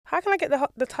How can I get the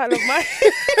title of my...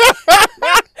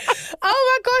 Oh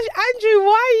my gosh, Andrew,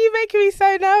 why are you making me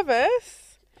so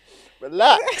nervous?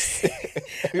 Relax.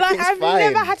 Like, I've fine.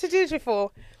 never had to do this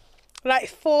before. Like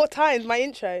 4 times, my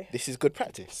intro. This is good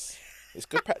practice. It's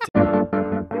good practice.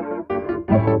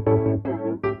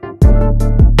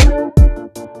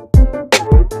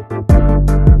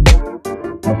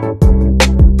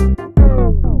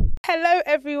 Hello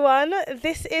everyone,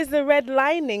 this is the Red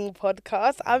Lining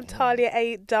podcast. I'm Talia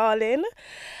A. Darling.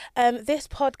 This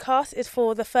podcast is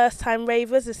for the first time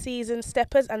ravers, the seasoned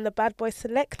steppers and the bad boy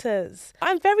selectors.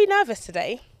 I'm very nervous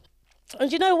today. And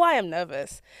do you know why I'm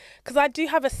nervous? Because I do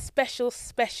have a special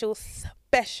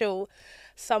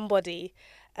somebody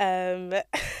in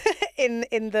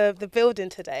the building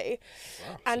today.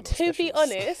 Wow, And to be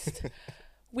honest,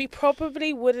 we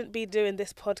probably wouldn't be doing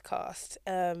this podcast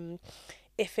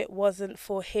if it wasn't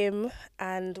for him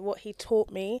and what he taught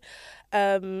me.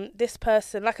 This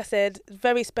person, like I said,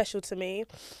 very special to me.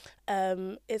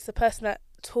 It's the person that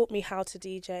taught me how to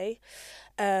DJ.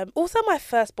 Also my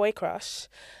first boy crush.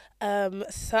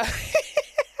 So look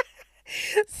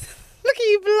at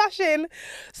you blushing.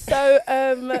 So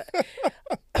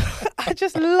I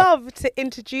just love to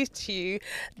introduce to you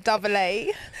Double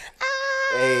A.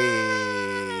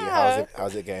 Hey,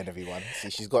 how's it going, everyone? See,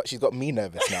 she's got me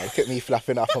nervous now. Look at me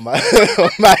flapping up on my on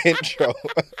my intro.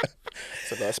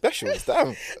 So that's special,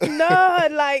 damn. No,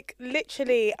 like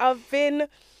literally, I've been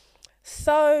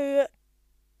so.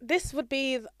 This would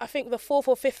be, I think, the 4th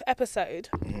or 5th episode,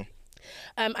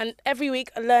 and every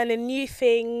week learning new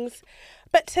things.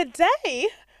 But today,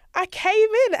 I came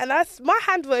in and my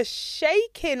hand was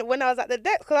shaking when I was at the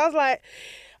desk because I was like,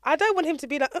 I don't want him to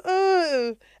be like,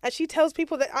 and she tells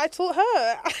people that I taught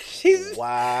her. She's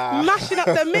mashing up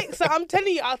the mix. So I'm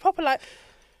telling you, I was proper like.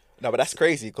 No, but that's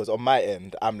crazy because on my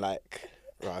end, I'm like,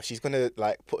 right, if she's gonna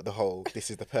like put the whole,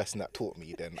 this is the person that taught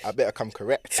me, then I better come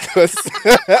correct because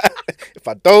if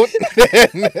I don't,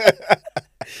 then.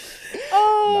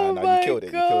 Oh no, my you killed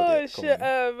it. gosh! You killed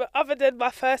it. Other than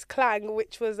my first clang,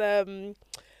 which was that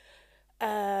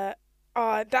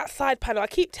side panel. I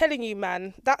keep telling you,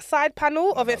 man, that side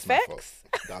panel of effects.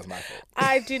 That was my fault.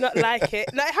 I do not like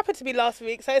it. No, it happened to me last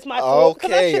week, so it's my fault.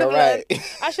 Okay, you're right.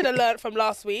 I should have learned from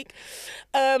last week.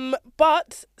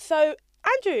 But so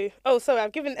Andrew. Oh, sorry,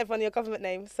 I've given everyone your government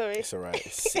name. Sorry. It's alright.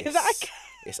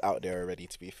 It's out there already,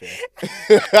 to be fair.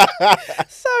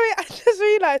 Sorry, I just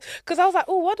realised because I was like,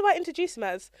 oh, what do I introduce him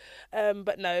as?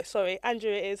 But no, sorry,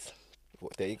 Andrew it is. Well,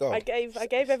 there you go. I gave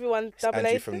everyone Double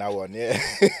Andrew A from now on, yeah.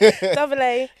 Double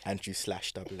A.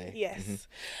 Andrew/Double A. Yes.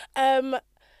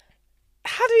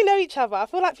 How do we know each other? I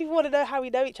feel like people want to know how we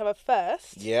know each other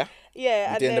first. Yeah.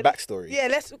 Yeah. We're doing the backstory.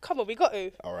 Yeah, come on, we got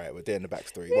to. All right, we're doing the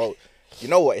backstory. Well, you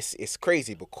know what? It's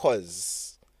crazy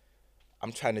because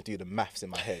I'm trying to do the maths in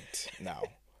my head now,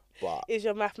 but Is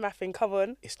your mathing? Come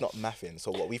on. it's not mathing. So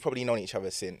what? We've probably known each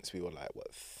other since we were like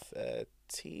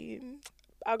 13.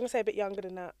 I'm gonna say a bit younger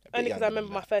than that. Only because I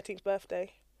remember my 13th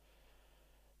birthday,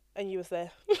 and you was there.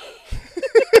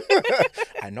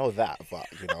 I know that, but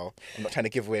I'm not trying to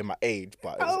give away my age,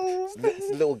 but it's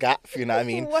a little gap, you know what I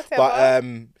mean? Whatever. But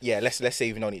yeah, let's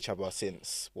say we've known each other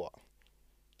since what?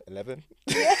 11?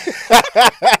 Yeah.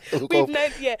 We've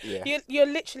known. Yeah. You're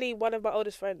literally one of my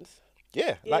oldest friends.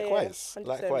 Yeah, likewise. 100%.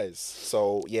 Likewise.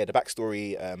 So yeah, the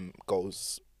backstory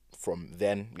goes from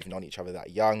then. We've known each other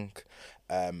that young.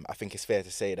 I think it's fair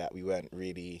to say that we weren't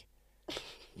really,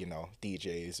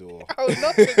 DJs or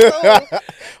not at all.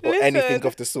 or anything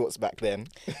of the sorts back then.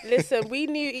 Listen, we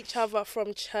knew each other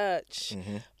from church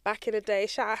back in the day.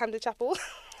 Shout out Hamden Chapel.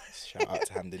 Shout out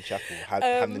to Hamden Chapel.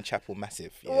 Hamden Chapel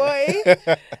massive. Yeah. Boy,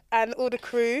 and all the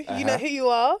crew. You know who you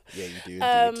are. Yeah, you do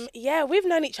indeed. Yeah, we've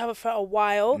known each other for a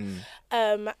while.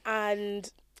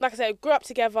 And like I said, grew up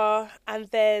together, and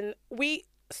then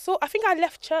I think I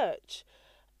left church.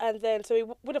 And then, so we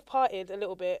would have partied a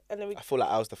little bit, and then I feel like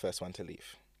I was the first one to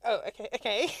leave. Oh,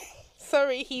 okay.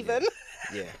 Sorry, heathen.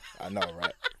 Yeah, I know,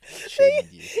 right? Shame on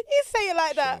you. You say it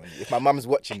like that. If my mum's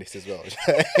watching this as well,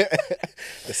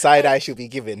 the side eye she'll be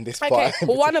giving this part. Okay,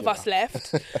 well, one of us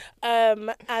left.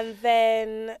 And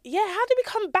then, yeah, how did we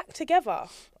come back together?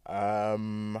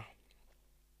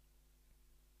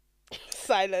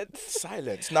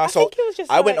 Silence. No,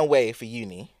 I went away for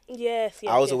uni. Yes.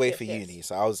 I was away for uni,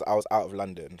 so I was out of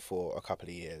London for a couple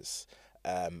of years,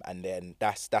 and then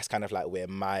that's kind of like where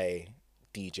my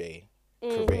DJ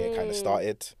career kind of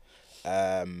started,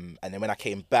 and then when I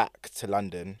came back to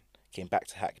London, came back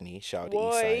to Hackney, shout out the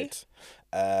East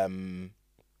Side.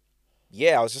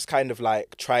 Yeah, I was just kind of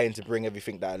like trying to bring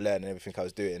everything that I learned and everything I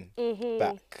was doing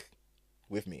back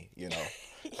with me, you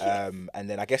know. And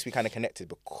then I guess we kind of connected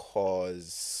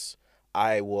because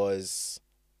I'm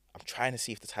trying to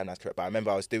see if the timeline's correct, but I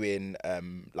remember I was doing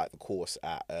like the course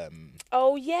at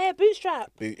Oh yeah,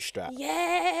 Bootstrap. Bootstrap.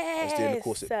 Yes. I was doing the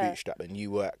course at Bootstrap, and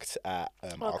you worked at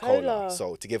Arcola. Arcola.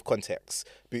 So to give context,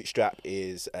 Bootstrap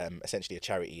is essentially a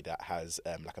charity that has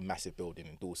like a massive building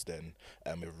in Dalston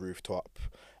with a rooftop.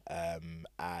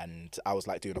 And I was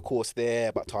like doing a course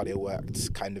there, but Talia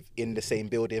worked kind of in the same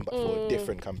building, but for a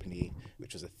different company,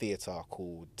 which was a theatre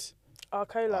called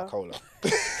Arcola. Arcola.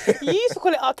 You used to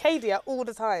call it Arcadia all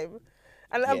the time.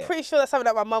 And I'm Yeah. pretty sure that's something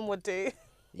that my mum would do.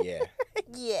 Yeah.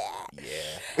 Yeah.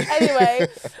 Yeah. Anyway,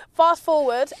 fast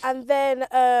forward, and then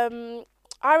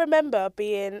I remember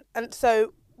being, and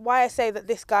so why I say that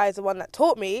this guy is the one that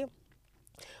taught me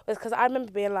was because I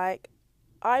remember being like,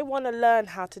 I want to learn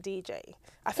how to DJ.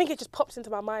 I think it just popped into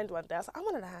my mind one day. I was like, I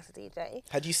want to learn how to DJ.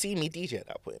 Had you seen me DJ at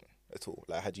that point at all?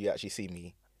 Like, had you actually seen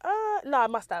me? No, I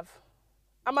must have.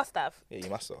 Yeah, you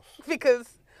must have. Because,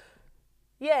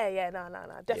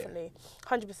 no, definitely.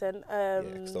 100%. Yeah,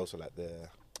 because those were like the...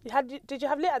 Did you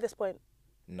have lit at this point?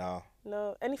 No.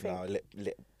 No, anything? No,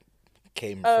 lit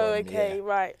came Oh, from, okay, yeah,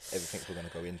 right. everything we're going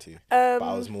to go into. But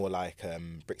I was Um, more like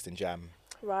Brixton Jam,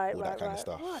 right, all right, that kind right. of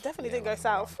stuff. Oh, I definitely Yeah, didn't go running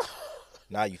south. around.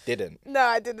 No, you didn't. No,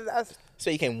 I didn't. So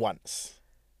you came once.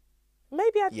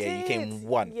 Maybe I did. Yeah, you came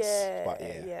once, Yeah, but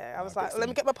yeah. I was No, like, let me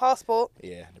Brixton. get my passport.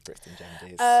 Yeah, the Brixton Jam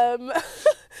days.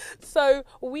 So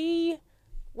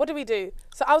what do we do?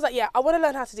 So I was like, yeah, I want to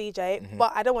learn how to DJ,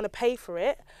 but I don't want to pay for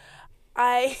it.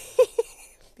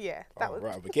 Yeah, that was.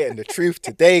 Right, we're getting the truth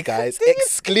today, guys.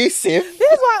 Exclusive.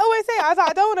 This is what I always say. I was like,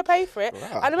 I don't want to pay for it.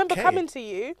 Right, I remember okay. coming to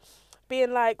you,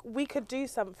 being like, we could do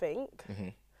something.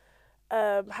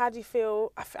 How do you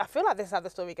feel? I feel like this is how the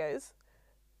story goes.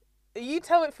 You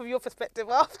tell it from your perspective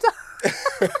after,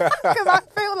 because I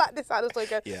feel like this is how the story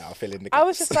goes. Yeah, I'll fill in the gaps. I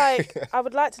was just like, I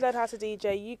would like to learn how to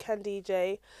DJ. You can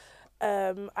DJ.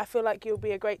 I feel like you'll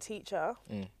be a great teacher.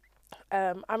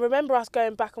 I remember us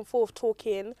going back and forth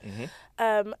talking,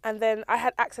 and then I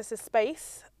had access to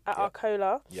space at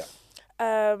Arcola. Yeah.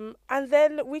 And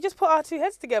then we just put our two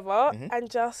heads together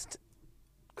and just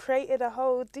created a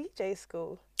whole DJ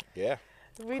school. Yeah.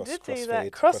 We did do Crossfade-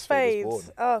 that. Crossfade was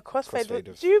Crossfades. Oh, Crossfade. Crossfade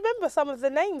was- Do you remember some of the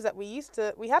names that we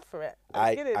had for it? at the I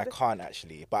beginning? can't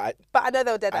actually, but But I know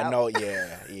they were dead I out. know,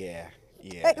 yeah.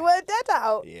 They were dead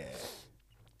out. Yeah.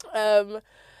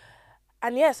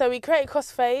 And yeah, so we created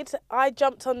Crossfade. I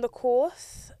jumped on the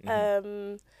course,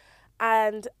 Mm-hmm.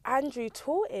 and Andrew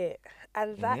taught it.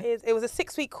 And it was a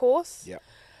 6-week course. Yeah.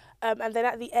 And then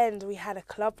at the end, we had a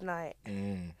club night.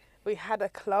 We had a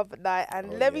club night,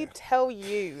 and let me tell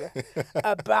you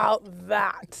about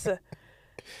that.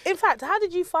 In fact, how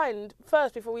did you find,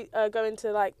 first, before we go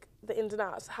into like the ins and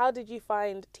outs, how did you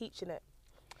find teaching it?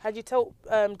 Had you taught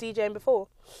DJing before?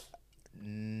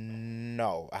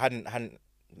 No, I hadn't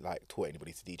like taught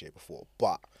anybody to DJ before,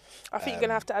 but I think you're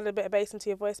gonna have to add a bit of bass into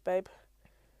your voice, babe.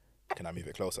 can I move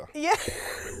it closer? Yeah.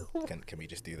 Can we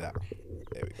just do that?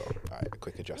 There we go. All right, a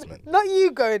quick adjustment. Not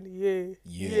you going,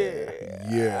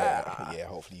 Yeah.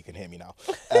 Hopefully you can hear me now.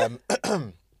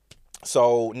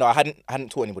 So no, I hadn't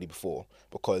taught anybody before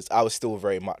because I was still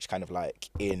very much kind of like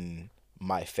in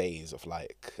my phase of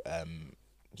like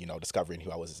discovering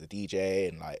who I was as a DJ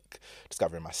and like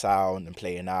discovering my sound and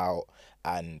playing out.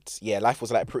 And yeah, life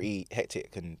was like pretty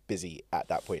hectic and busy at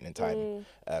that point in time,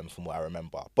 from what I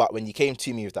remember. But when you came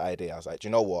to me with the idea, I was like, do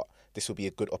you know what? This will be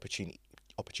a good opportunity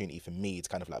for me to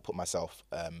kind of like put myself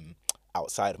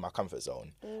outside of my comfort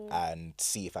zone and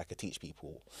see if I could teach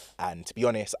people. And to be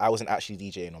honest, I wasn't actually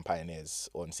DJing on Pioneers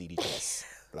or on CDJs.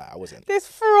 Like I wasn't. This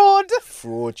fraud.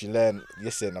 Fraudulent.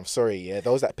 Listen, I'm sorry. Yeah,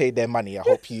 those that paid their money. I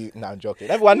hope you. No, I'm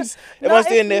joking. Everyone's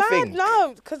doing their thing.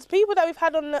 No, because people that we've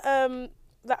had on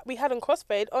that we had on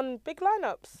Crossfade on big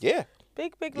lineups. Yeah.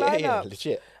 Big Yeah, lineups.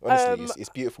 legit. Honestly, it's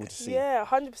beautiful to see. Yeah,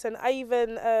 100%. I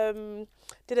even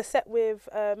did a set with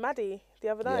Maddie the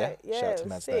other night. Yeah, shout out it to was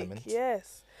Mads sick. Diamonds.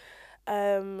 Yes.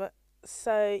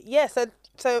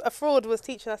 So a fraud was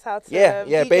teaching us how to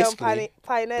DJ basically, on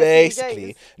Pioneer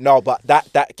basically. CDJs. No, but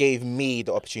that gave me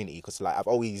the opportunity because like I've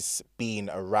always been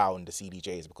around the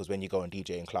CDJs because when you go on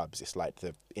DJing clubs, it's like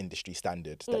the industry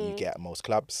standard that you get at most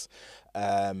clubs.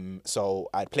 So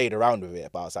I played around with it,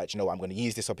 but I was like, you know what, I'm going to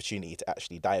use this opportunity to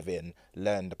actually dive in,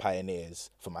 learn the Pioneers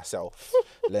for myself,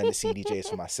 learn the CDJs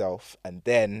for myself, and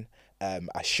then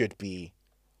I should be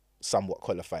somewhat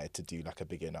qualified to do like a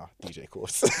beginner DJ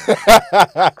course.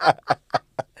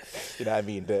 You know what I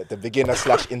mean? The beginner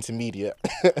 / intermediate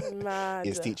Mad.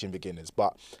 is teaching beginners.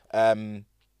 But to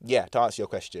answer your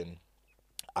question,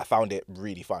 I found it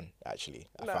really fun, actually.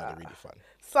 I found it really fun.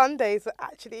 Sundays are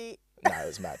actually Nah, it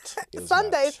was mad. It was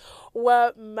Sundays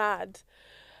were mad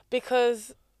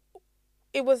because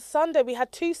it was Sunday. We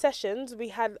had 2 sessions. We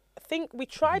had, I think we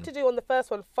tried to do on the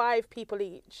first one 5 people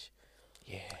each.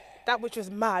 Yeah. That which was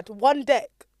mad. 1 deck,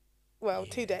 well,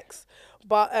 2 decks,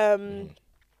 but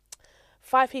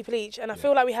 5 people each, and I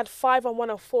feel like we had 5 on one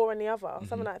or 4 on the other,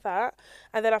 something like that.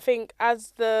 And then I think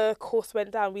as the course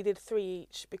went down, we did 3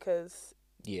 each because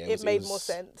it made more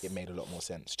sense. It made a lot more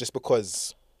sense, just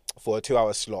because for a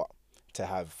 2-hour slot to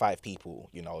have 5 people,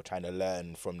 you know, trying to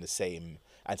learn from the same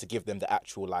and to give them the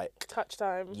actual like touch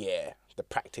time. Yeah, the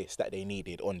practice that they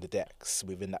needed on the decks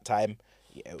within that time.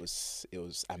 Yeah, it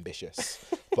was ambitious.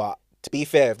 But to be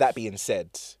fair, that being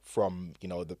said, from, you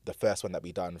know, the first one that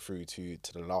we done through to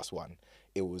the last one,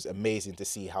 it was amazing to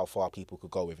see how far people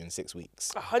could go within 6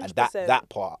 weeks. 100%. And that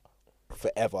part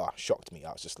forever shocked me.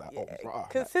 I was just like, oh, bruh.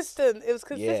 Consistent. It was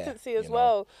consistency as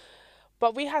well.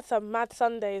 But we had some mad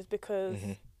Sundays because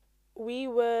we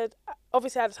would,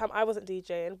 obviously at the time I wasn't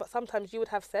DJing, but sometimes you would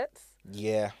have sets.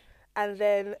 Yeah. And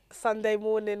then Sunday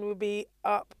morning would be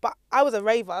up. But I was a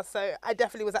raver, so I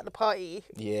definitely was at the party.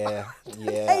 Yeah, yeah.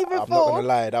 Day I'm not before. gonna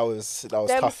lie, that was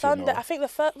Then tough. Sunday, You know? I think the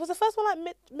first one like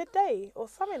midday or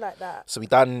something like that. So we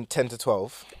done 10 to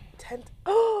 12. 10.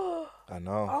 Oh, I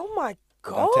know. oh my We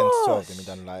god. done 10 to 12, then we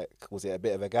done like, was it a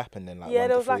bit of a gap and then like 1 there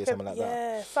to was 3 like or something like that?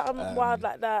 yeah, something wild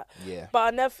like that. Yeah. But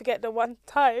I'll never forget the one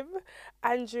time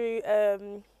Andrew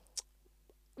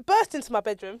burst into my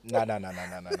bedroom. No.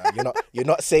 You're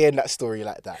not saying that story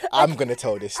like that. I'm gonna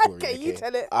tell this story. Okay, you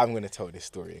tell it. I'm gonna tell this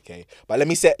story, okay? But let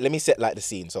me set like the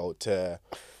scene. So to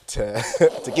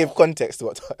to give context to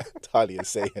what Talia is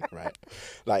saying, right?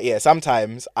 Like, yeah,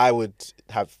 sometimes I would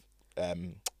have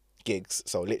gigs.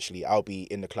 So literally, I'll be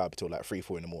in the club till like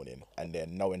 3-4 in the morning, and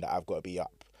then knowing that I've got to be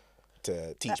up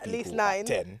to teach At people least 9. at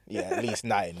 10. Yeah, at least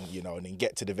 9. You know, and then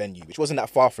get to the venue, which wasn't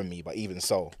that far from me, but even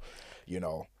so. You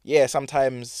know, yeah,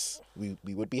 sometimes we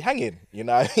would be hanging, you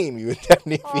know what I mean? We would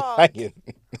definitely be hanging.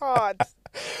 Hard.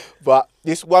 But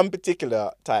this one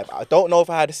particular time, I don't know if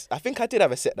I think I did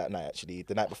have a set that night, actually,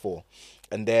 the night before.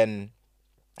 And then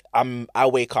I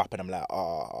wake up and I'm like,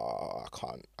 oh, I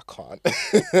can't.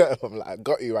 I'm like, I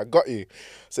got you.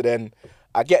 So then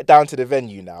I get down to the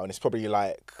venue now, and it's probably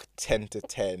like 10 to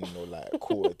 10 or like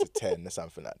quarter to 10 or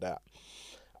something like that.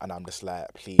 And I'm just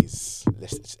like, please,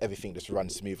 everything just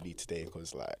run smoothly today,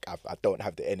 because like I don't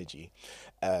have the energy.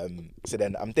 So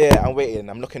then I'm there, I'm waiting,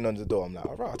 I'm knocking on the door. I'm like,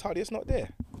 all right, Talia's not there.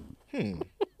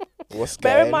 What's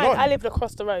Bear going in mind, on? I lived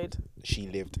across the road. She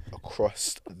lived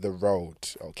across the road,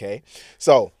 okay?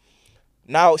 So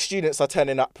now students are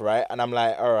turning up, right? And I'm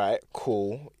like, all right,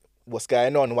 cool. What's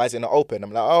going on? Why is it not open?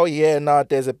 I'm like, oh yeah, nah,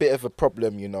 there's a bit of a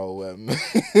problem, you know.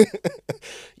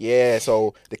 Yeah,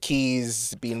 so the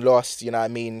keys been lost, you know what I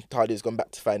mean? Talia's gone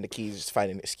back to find the keys, just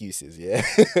finding excuses, yeah?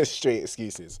 Straight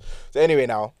excuses. So anyway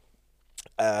now,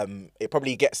 it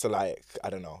probably gets to like, I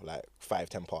don't know, like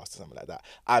 5-10 past or something like that.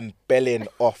 I'm belling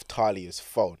off Talia's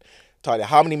phone. Talia,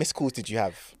 how many missed calls did you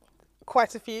have?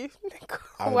 Quite a few.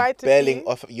 I'm belling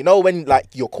off. You know when like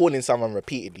you're calling someone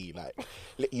repeatedly, like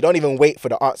you don't even wait for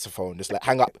the answer phone. Just like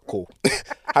hang up, call,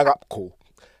 hang up, call,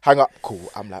 hang up, call.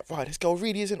 I'm like, right, this girl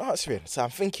really isn't answering. So I'm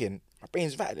thinking, my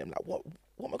brain's rattling. I'm like, what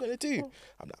am I gonna do?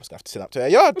 I'm like, I'm just gonna have to turn up to her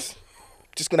yard.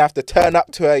 Just gonna have to turn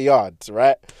up to her yard,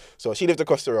 right? So she lived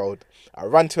across the road. I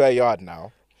run to her yard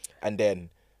now, and then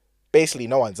basically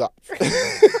no one's up.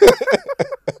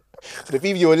 So the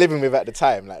people you were living with at the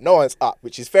time, like no one's up,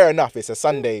 which is fair enough. It's a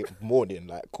Sunday morning,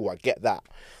 like cool, I get that.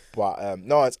 But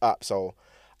no one's up, so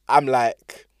I'm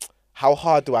like, how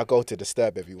hard do I go to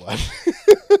disturb everyone?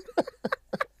 So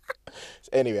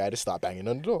anyway, I just start banging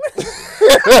on the door.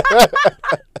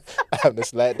 I'm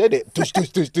just like, did it? Dush, dush,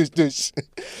 dush, dush, dush.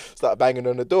 Start banging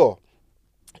on the door.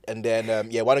 And then,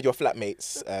 yeah, one of your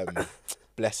flatmates,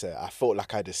 bless her, I felt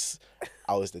like I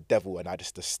was the devil and I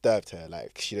just disturbed her.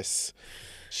 Like, she's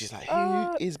like,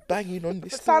 who is banging on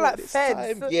this door at this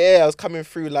time? Yeah, I was coming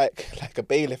through like a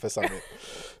bailiff or something.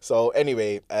 So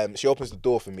anyway, she opens the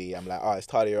door for me. I'm like, oh, is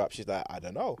Talia up? She's like, I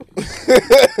don't know.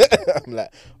 I'm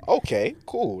like, okay,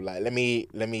 cool. Like, let me,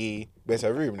 where's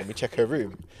her room? Let me check her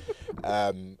room.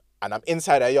 And I'm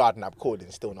inside her yard and I'm called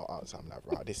and still not answer. I'm like,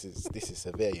 right, this is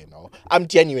severe, you know. I'm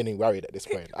genuinely worried at this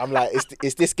point. I'm like,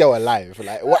 is this girl alive?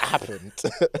 Like, what happened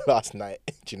last night?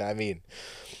 Do you know what I mean?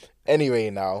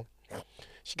 Anyway, now,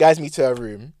 she guides me to her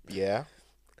room, yeah.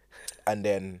 And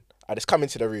then I just come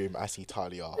into the room, I see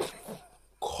Talia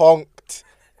conked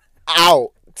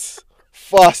out,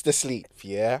 fast asleep,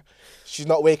 yeah. She's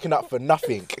not waking up for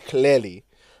nothing, clearly.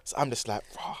 So I'm just like,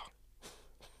 bro,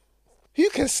 who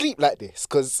can sleep like this?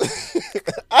 Because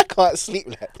I can't sleep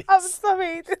like this. I'm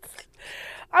sorry.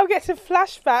 I'm getting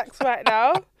flashbacks right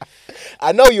now.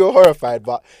 I know you were horrified,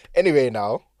 but anyway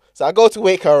now. So I go to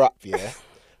wake her up, yeah.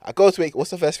 What's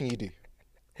the first thing you do?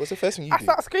 I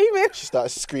start screaming. She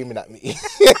starts screaming at me.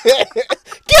 Get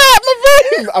out my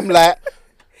room! I'm like,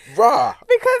 rah.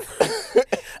 Because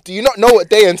Do you not know what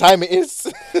day and time it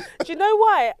is? do you know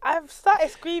why? I've started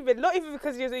screaming, not even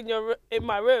because you was in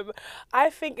my room. I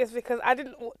think it's because I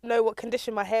didn't know what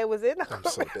condition my hair was in. I'm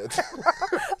so dead.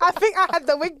 I think I had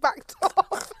the wig backed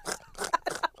off.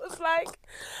 And I was like,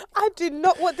 I do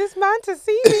not want this man to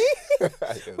see me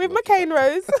with my cane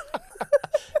rose.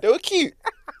 They were cute.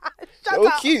 Shut They were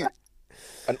up. cute.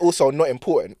 And also not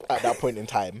important at that point in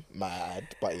time, my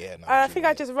ad. But yeah, no. I think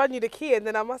I just run you the key and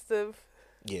then I must have.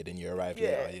 Yeah, then you arrived.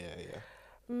 Yeah. Yeah.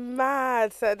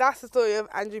 Mad. So that's the story of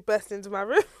Andrew bursting into my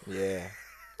room. Yeah.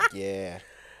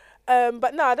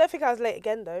 But no, I don't think I was late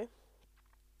again though.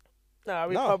 No,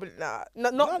 No. probably not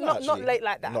not actually. late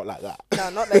like that. Not like that. No,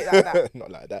 not late like that.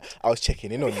 Not like that. I was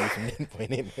checking in on you from that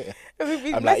point in.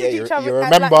 We I'm message like, yeah, each other you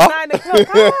at remember? like 9 o'clock.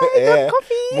 Hi, Yeah. got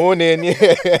coffee. Morning,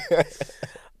 yeah.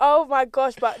 Oh my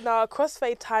gosh, but no,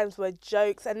 crossfade times were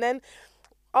jokes. And then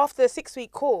after the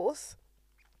 6-week course,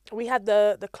 we had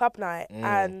the club night.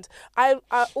 And I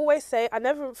always say, I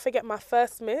never forget my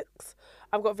first mix.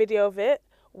 I've got video of it.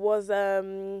 Was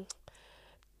that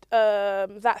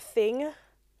thing,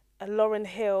 Lauryn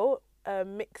Hill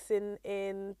mixing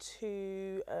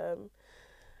into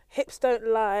Hips Don't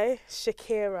Lie,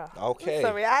 Shakira. Okay.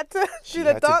 Sorry, I had to She do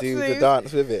the had dance to do move. the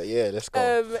dance with it. Yeah, let's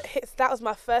go. That was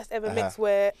my first ever mix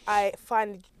where I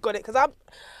finally got it, because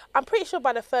I'm pretty sure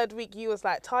by the 3rd week you was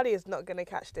like, Talia's not gonna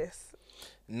catch this.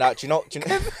 Nah, do you know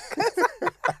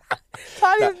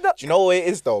Talia's not. do you know what it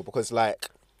is though? Because like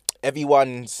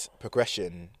everyone's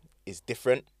progression is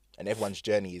different and everyone's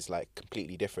journey is like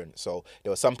completely different. So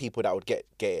there were some people that would get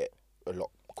it a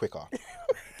lot quicker,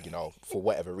 you know, for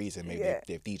whatever reason. Maybe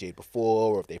they've DJ'd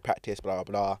before or if they practiced, blah,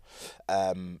 blah,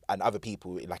 blah. And other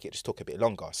people, like, it just took a bit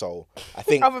longer. So I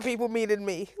think... Other people meaning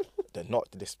me. They're not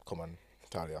this... Come on,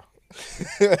 Talia.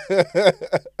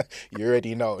 You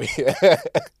already know.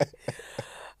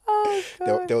 Oh,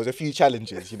 God. There was a few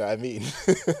challenges, you know what I mean?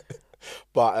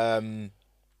 But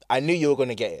I knew you were going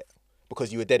to get it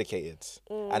because you were dedicated.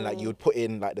 And, like, you would put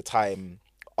in, like, the time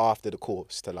after the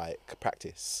course to, like,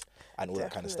 practice and all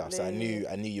that kind of stuff. So I knew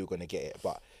you were going to get it.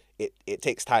 But it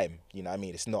takes time, you know what I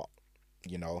mean? It's not,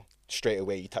 you know, straight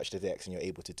away you touch the decks and you're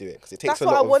able to do it. Because it takes That's a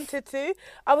lot what I of... wanted to.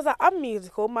 I was like, I'm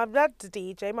musical. My dad's a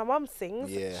DJ. My mum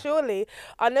sings. Yeah. Surely.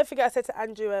 I'll never forget I said to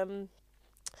Andrew,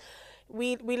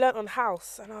 we learnt on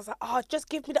house. And I was like, oh, just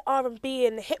give me the R&B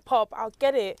and the hip-hop. I'll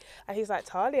get it. And he's like,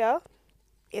 Talia,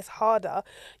 it's harder.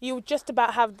 You just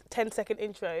about have 10-second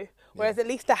intro. Whereas at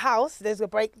least the house, there's a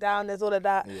breakdown, there's all of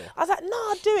that. Yeah. I was like, no,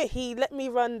 I'll do it. He let me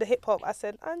run the hip hop. I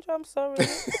said, Andrew, I'm sorry.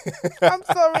 I'm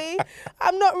sorry.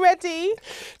 I'm not ready.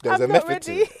 There's a method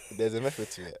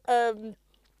to it. And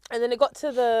then it got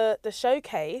to the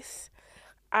showcase,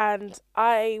 and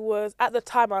I was, at the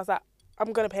time, I was like,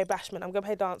 I'm going to play bashment. I'm going to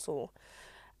play dancehall.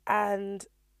 And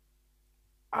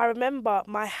I remember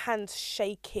my hands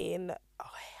shaking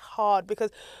hard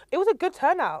because it was a good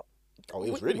turnout. Oh,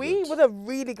 it was really good. We was a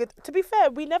really good... To be fair,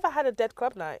 we never had a dead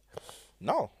club night.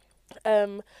 No.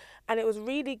 And it was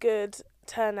really good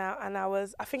turnout, and I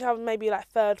think I was maybe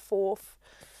like 3rd, 4th.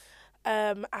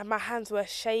 And my hands were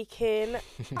shaking.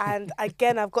 And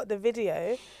again, I've got the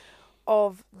video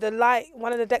of the light.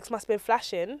 One of the decks must have been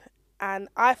flashing, and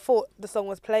I thought the song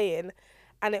was playing,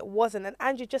 and it wasn't. And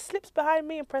Andrew just slips behind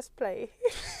me and pressed play.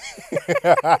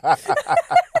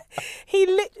 He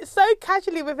lit so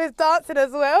casually with his dancing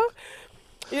as well.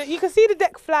 You can see the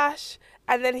deck flash,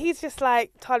 and then he's just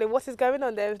like, Talia, what's going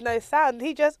on? There's no sound.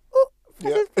 He just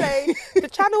presses play. The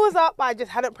channel was up, I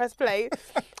just hadn't pressed play.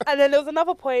 And then there was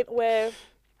another point where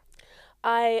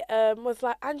I was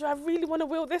like, Andrew, I really want to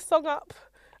wheel this song up.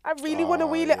 I really want to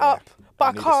wheel it up,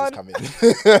 but I can't. I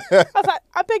was like,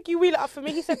 I beg you, wheel it up for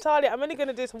me. He said, Talia, I'm only going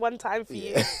to do this one time for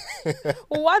you.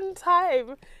 One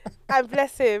time. And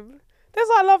bless him. That's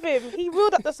why I love him. He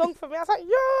wheeled up the song for me. I was like,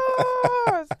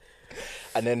 yes.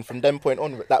 And then from that point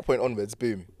onwards,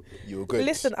 boom, you were good.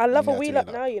 Listen, I love a wheel up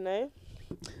now, you know.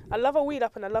 I love a wheel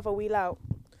up and I love a wheel out.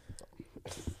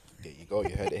 There you go.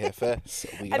 You heard it here first.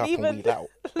 Wheel And up even and wheel out.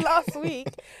 last week,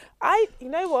 you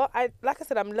know what? Like I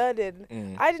said, I'm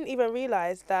learning. I didn't even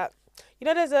realise that, you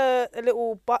know, there's a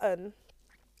little button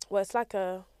where it's like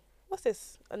a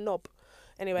knob.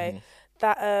 Anyway,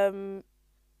 that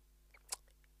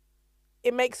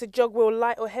it makes a jog wheel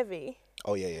light or heavy.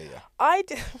 Oh, yeah. I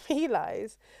didn't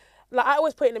realise, like I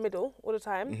always put it in the middle all the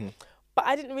time, but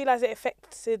I didn't realise it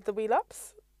affected the wheel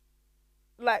ups.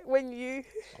 Like when you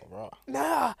Oh, right.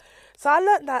 nah. So I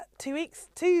learnt that 2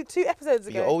 episodes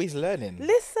ago. You're always learning.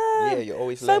 Listen. Yeah, you're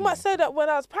always so learning. much so that when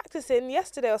I was practicing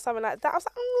yesterday or something like that, I was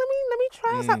like, let me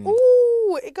try. I was like, Mm.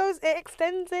 ooh, it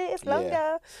extends it, it's Yeah.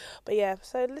 longer. But yeah,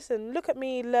 so listen, look at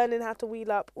me learning how to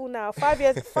wheel up. Oh, now 5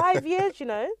 years, 5 years, you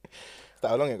know. Is that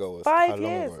how long ago it was? 5 How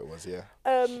long years. ago it was? Yeah.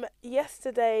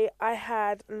 Yesterday I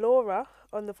had Laura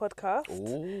on the podcast.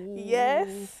 Ooh.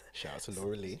 Yes. Shout out to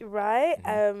Laura Lee. Right.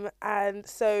 And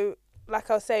so,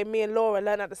 like I was saying, me and Laura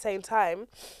learned at the same time.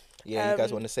 Yeah, you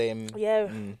guys were on the same. Yeah,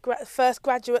 first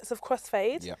graduates of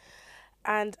Crossfade. Yeah.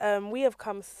 And we have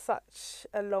come such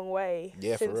a long way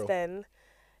Yeah, for since real. then.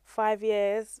 5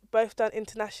 years, both done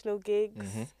international gigs,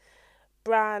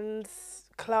 brands,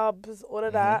 clubs, all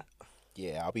of that.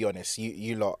 Yeah, I'll be honest.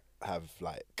 You lot have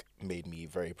like made me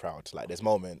very proud. Like, there's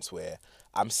moments where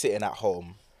I'm sitting at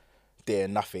home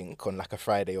doing nothing on like a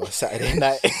Friday or Saturday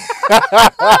night.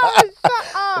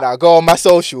 And I go on my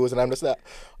socials and I'm just like,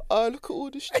 oh, look at all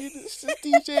the students just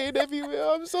DJing everywhere.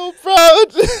 I'm so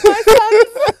proud.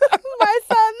 My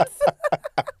sons.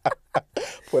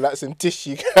 Pull out some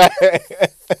tissue.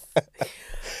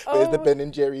 Where's the Ben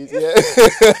and Jerry's? Yeah.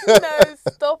 No,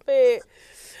 stop it.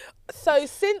 So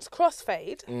since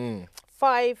Crossfade,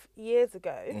 5 years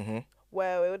ago,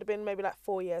 well, it would have been maybe like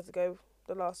 4 years ago,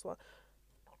 the last one,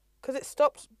 because it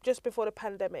stopped just before the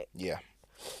pandemic. Yeah.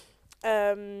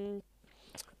 And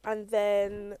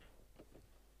then,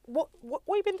 what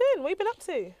you been doing? What you been up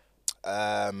to?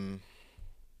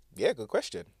 Yeah, good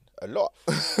question. A lot.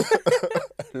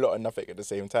 A lot of nothing at the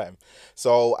same time.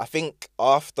 So I think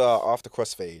after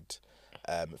Crossfade,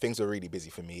 things were really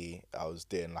busy for me. I was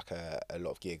doing like a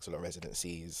lot of gigs, a lot of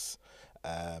residencies.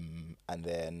 And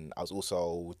then I was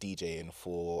also DJing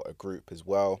for a group as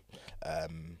well,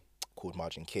 called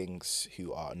Margin Kings,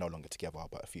 who are no longer together,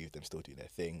 but a few of them still do their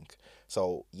thing.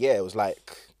 So yeah, it was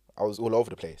like I was all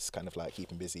over the place, kind of like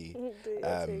keeping busy.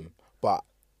 But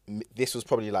this was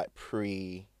probably like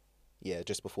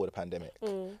just before the pandemic.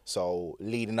 So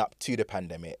leading up to the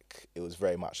pandemic, it was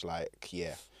very much like,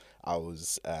 I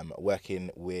was working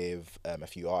with a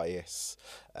few artists,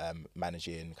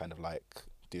 managing, kind of like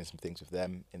doing some things with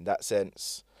them in that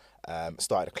sense.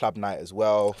 Started a club night as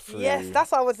well. Yes,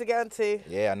 that's what I wanted to get onto.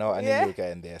 Yeah, I know. I knew you were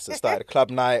getting there. So started a club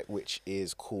night, which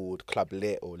is called Club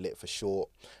Lit, or Lit for short,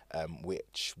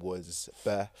 which was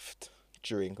birthed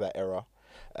during that era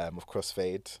of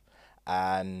Crossfade.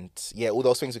 And yeah, all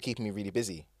those things were keeping me really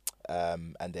busy.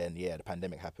 And then the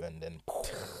pandemic happened, and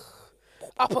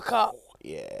uppercut.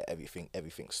 Yeah, everything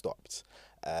stopped.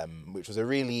 Which was a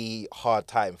really hard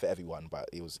time for everyone, but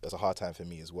it was a hard time for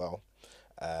me as well.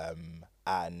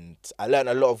 And I learned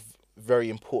a lot of very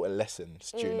important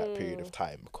lessons during that period of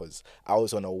time, because I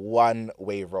was on a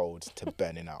one-way road to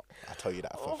burning out. I tell you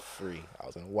that for free. I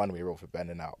was on a one-way road for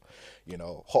burning out. You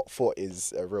know, hot foot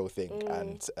is a real thing.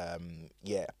 And I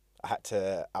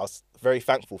was very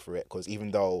thankful for it, because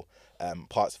even though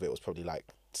parts of it was probably like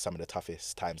some of the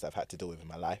toughest times I've had to deal with in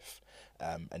my life,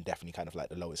 and definitely kind of like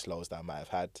the lowest lows that I might have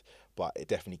had, but it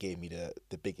definitely gave me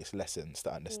the biggest lessons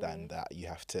to understand that you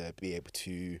have to be able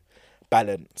to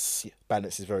balance.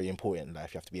 Balance is very important in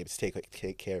life. You have to be able to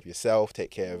take care of yourself, take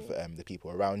care of the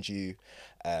people around you,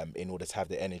 in order to have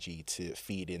the energy to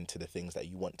feed into the things that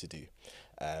you want to do.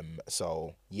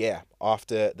 So yeah,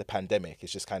 after the pandemic,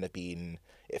 it's just kind of been,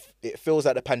 it feels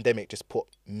like the pandemic just put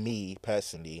me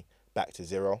personally back to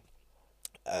zero.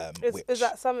 Is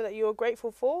that something that you're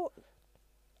grateful for?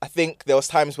 I think there was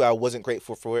times where I wasn't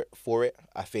grateful for it.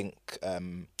 I think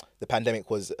the pandemic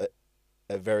was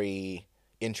a very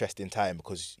interesting time,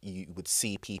 because you would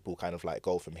see people kind of like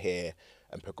go from here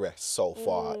and progress so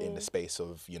far in the space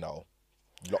of,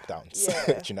 lockdowns.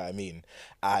 Yeah. Do you know what I mean?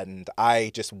 And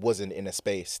I just wasn't in a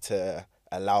space to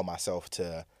allow myself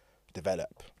to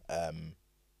develop.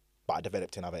 But I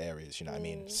developed in other areas, you know what I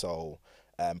mean? So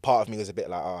part of me was a bit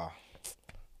like,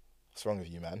 what's wrong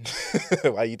with you, man?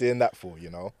 Why are you doing that for,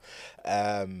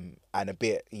 And a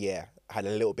bit, had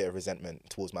a little bit of resentment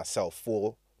towards myself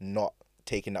for not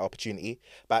taking that opportunity.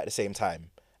 But at the same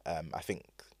time, I think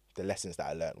the lessons that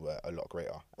I learned were a lot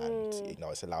greater. And,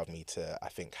 it's allowed me to, I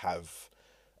think, have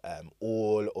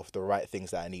all of the right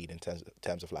things that I need in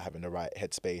terms of like having the right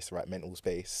headspace, the right mental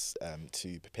space,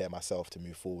 to prepare myself to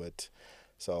move forward.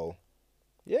 So,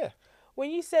 yeah.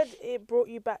 When you said it brought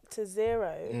you back to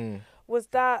zero, was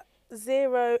that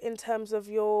zero in terms of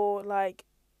your like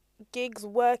gigs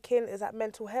working? Is that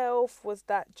mental health? Was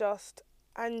that just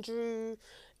Andrew?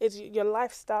 Is your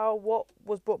lifestyle? What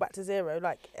was brought back to zero?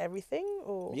 Like everything?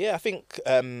 Or Yeah, I think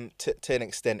to an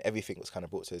extent everything was kind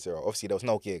of brought to zero. Obviously there was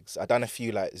no gigs. I'd done a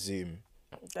few like Zoom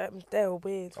They were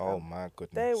weird. Oh fam. my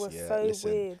goodness. They were yeah, so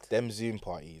listen, weird. Them Zoom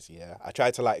parties, yeah. I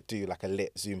tried to like do like a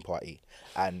lit Zoom party,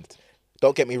 and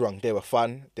don't get me wrong, they were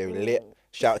fun. They were lit.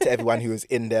 Shout out to everyone who was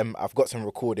in them. I've got some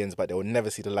recordings, but they will never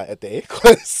see the light of day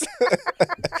because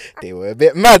they were a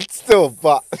bit mad still.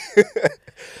 But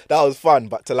that was fun.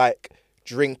 But to like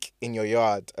drink in your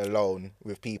yard alone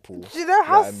with people. Do you know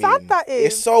how what I sad mean? that is?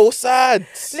 It's so sad.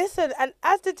 Listen, and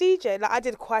as the DJ, like I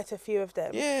did quite a few of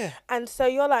them. Yeah. And so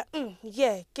you're like,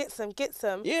 yeah, get some.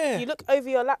 Yeah. You look over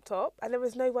your laptop and there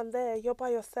is no one there. You're by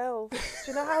yourself. Do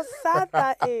you know how sad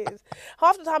that is?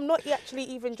 Half the time, I'm not actually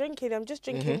even drinking. I'm just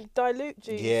drinking dilute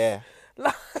juice. Yeah.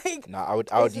 Like, No, I would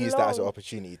it's use that as an long.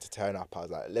 opportunity to turn up. I was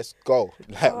like, let's go.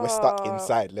 Like we're stuck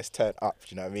inside. Let's turn up.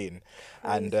 Do you know what I mean?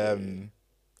 And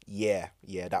yeah,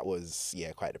 that was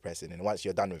quite depressing. And once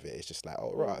you're done with it, it's just like,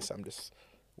 oh right, so I'm just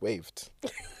waved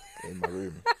in my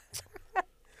room.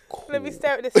 Cool. Let me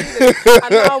stare at the ceiling.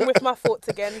 And now I'm with my thoughts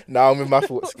again. Now I'm with my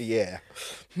thoughts. Yeah,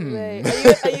 Right.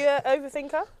 Are you an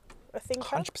overthinker? A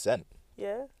thinker? 100%.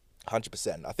 Yeah.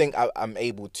 100%. I think I'm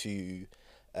able to,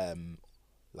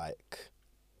 like,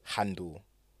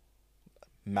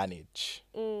 manage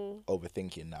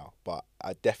overthinking now. But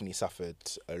I definitely suffered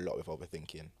a lot with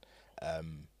overthinking.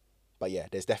 But yeah,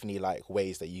 there's definitely like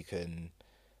ways that you can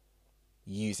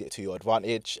use it to your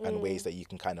advantage and ways that you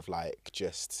can kind of like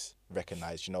just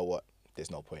recognize, you know what,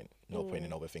 there's no point in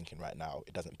overthinking right now.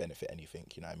 It doesn't benefit anything,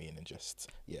 you know what I mean? And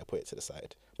just, put it to the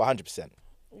side. But 100%.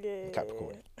 Yeah.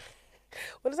 Capricorn.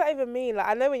 What does that even mean? Like,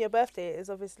 I know when your birthday is,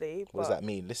 obviously. What does but that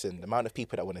mean? Listen, the amount of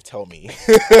people that want to tell me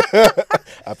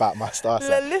about my star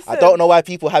sign. Listen. I don't know why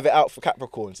people have it out for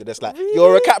Capricorn. So it's like, Really?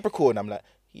 you're a Capricorn. I'm like,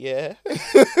 yeah.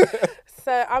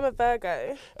 So I'm a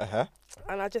Virgo, Uh-huh.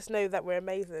 and I just know that we're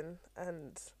amazing,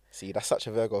 and See, that's such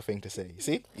a Virgo thing to say.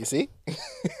 You see?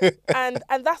 and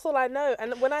that's all I know.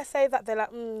 And when I say that, they're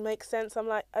like, makes sense. I'm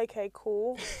like, okay,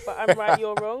 cool, but I'm right,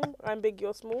 you're wrong. I'm big,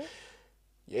 you're small.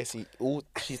 Yeah, see,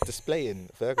 she's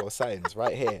displaying Virgo signs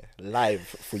right here, live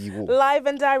for you all. Live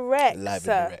and direct. Live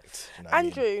and direct. You know what I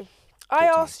mean? Andrew, Talk I to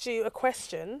me. asked you a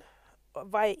question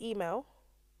via email,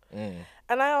 Mm.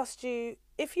 and I asked you,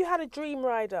 if you had a dream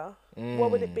rider,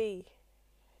 what would it be?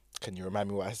 Can you remind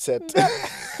me what I said?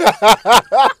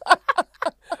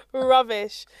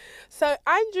 Rubbish. So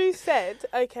Andrew said,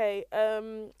 okay,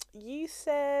 you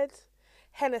said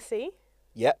Hennessy.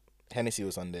 Yep, Hennessy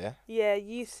was on there. Yeah,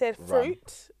 you said Rum.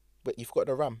 fruit. But you've got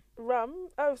the rum. Rum.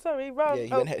 Oh, sorry, rum. Yeah,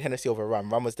 you Oh, went Hennessy over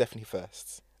rum. Rum was definitely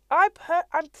first. I'm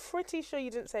pretty sure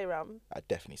you didn't say rum. I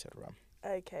definitely said rum.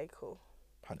 Okay, cool.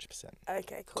 100%.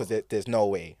 Okay, cool. Because there's no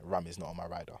way rum is not on my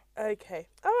rider. Okay.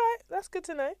 All right, that's good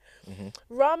to know.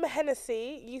 Rum,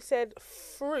 Hennessy, you said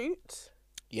fruit.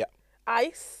 Yeah.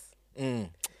 Ice.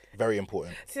 Very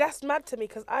important. See, that's mad to me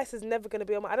because ice is never going to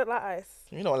be on my... I don't like ice.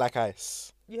 You don't like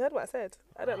ice. You heard what I said.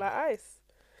 I don't like ice.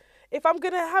 If I'm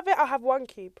going to have it, I'll have one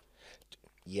cube.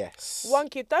 Yes. One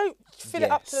cube. Don't fill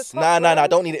it up to the top. No, I man.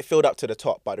 don't need it filled up to the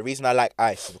top. But the reason I like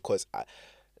ice is because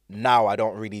now I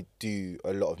don't really do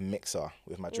a lot of mixer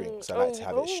with my drinks. I like to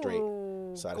have it straight.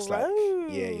 So I just like,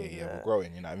 yeah, we're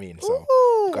growing, you know what I mean? So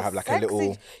Ooh, you gotta have like sexy. a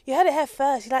little. You heard it here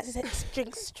first. You like to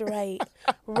drink straight.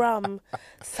 Rum.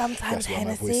 Sometimes That's why my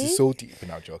Hennessy. voice is so deep.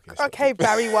 Now joking. Okay,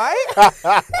 Barry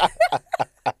White.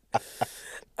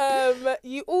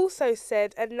 You also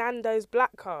said a Nando's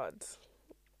black card.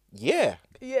 Yeah,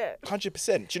 Yeah.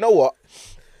 100%. Do you know what?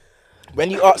 When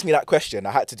you asked me that question,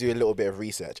 I had to do a little bit of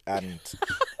research, and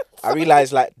I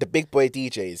realized like the big boy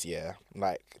DJs,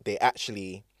 like they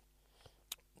actually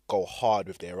go hard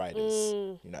with their riders.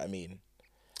 You know what I mean?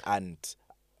 And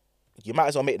you might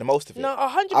as well make the most of it. No,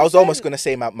 100%. I was almost gonna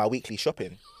say my weekly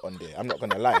shopping on there. I'm not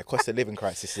gonna lie. Cost of living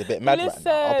crisis is a bit mad right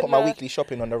now. I'll put my Listen, weekly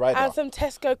shopping on the rider. And some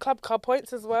Tesco Club Card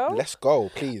points as well. Let's go,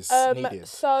 please. Needed.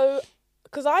 So,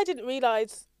 because I didn't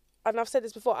realise, and I've said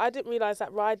this before, I didn't realise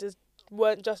that riders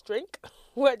weren't just drink,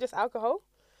 weren't just alcohol.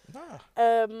 Nah.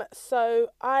 So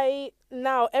I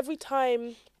now every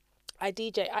time I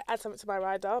DJ, I add something to my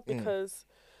rider because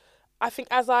I think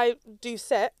as I do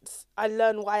sets, I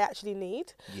learn what I actually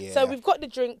need. Yeah. So we've got the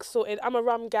drinks sorted. I'm a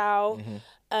rum gal.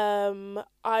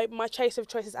 My chase of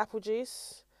choice is apple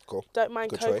juice. Cool. Don't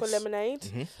mind Good Coke or choice.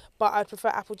 lemonade, but I prefer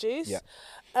apple juice.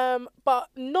 Yeah. But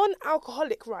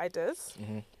non-alcoholic riders,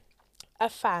 a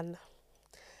fan,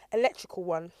 electrical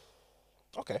one,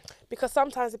 Okay. because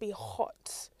sometimes it'd be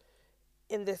hot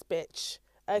in this bitch.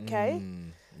 Okay.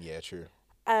 Yeah, true.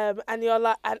 And you're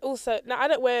like, and also now I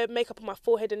don't wear makeup on my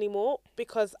forehead anymore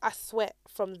because I sweat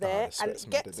from there, the and sweat's it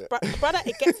mad, gets, is it? brother,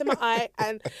 it gets in my eye.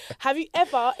 And have you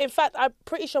ever? In fact, I'm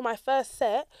pretty sure my first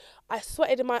set, I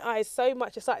sweated in my eyes so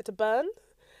much it started to burn,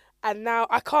 and now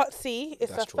I can't see.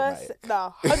 It's That's the first. traumatic.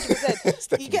 No, It's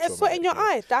 100%. You get a sweat in your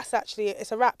traumatic, eye. That's actually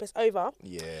it's a wrap. It's over.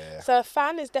 Yeah. So a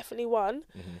fan is definitely one.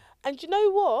 Mhm. And you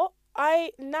know what?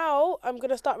 I'm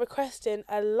gonna start requesting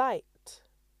a light.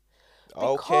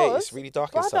 Okay, it's Because, really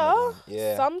dark brother, inside.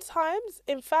 Yeah. sometimes,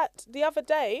 in fact, the other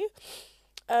day,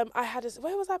 I had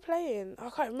where was I playing? I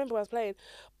can't remember where I was playing,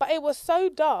 but it was so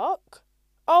dark.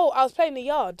 Oh, I was playing the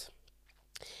yard.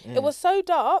 It was so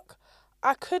dark,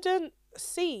 I couldn't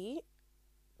see.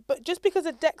 But just because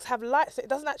the decks have lights, it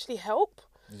doesn't actually help.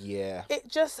 Yeah. It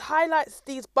just highlights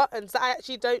these buttons that I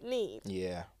actually don't need.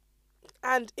 Yeah.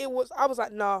 And I was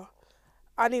like, nah,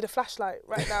 I need a flashlight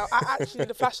right now. I actually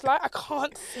need a flashlight. I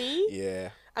can't see. Yeah.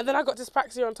 And then I got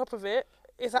dyspraxia on top of it.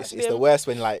 It's actually It's the worst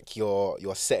when like you're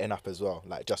setting up as well,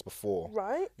 like just before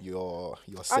right. you're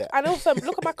set. And also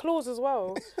look at my claws as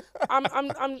well.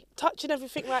 I'm touching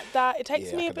everything like that. It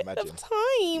takes Yeah, me I a can bit imagine. of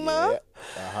time.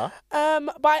 Yeah.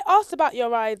 But I asked about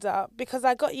your rider because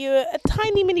I got you a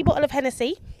tiny mini bottle of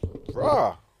Hennessy.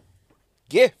 Bruh.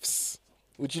 Gifts.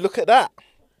 Would you look at that?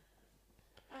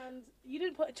 And you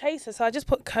didn't put a chaser, so I just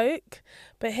put Coke.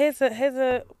 But here's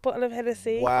a bottle of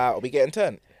Hennessy. Wow. Are we getting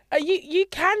turned? You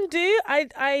can do.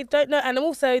 I don't know. And I'm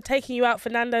also taking you out for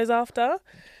Nando's after.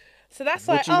 So that's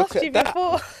why Would you I look asked at you that?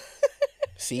 before.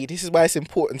 See, this is why it's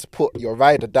important to put your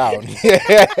rider down.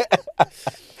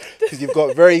 Because you've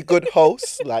got very good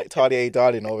hosts like Talia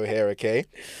Darling over here, okay,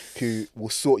 who will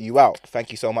sort you out.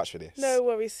 Thank you so much for this. No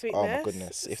worries, sweetness. Oh my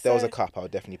goodness. If there was a cup, I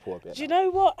would definitely pour a bit. Do you know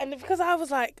what? And because I was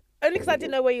like, only because I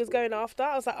didn't know where he was going after,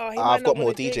 I was like, oh, he might I've not got more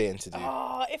wanna drink. DJing to do.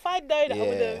 Oh, if I'd known that, I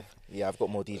would have. Yeah, I've got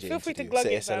more DJing Feel free to do. glug So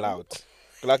it, it's fam. allowed.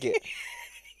 Glug it.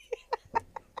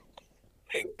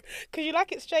 Because you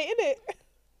like it straight, innit?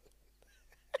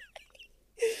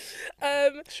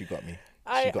 She got me.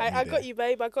 I there. got you,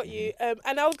 babe. I got you.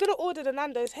 And I was going to order the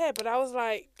Nando's here, but I was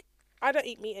like, I don't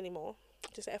eat meat anymore.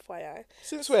 Just FYI.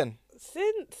 Since when?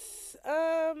 Since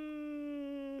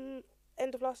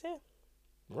end of last year.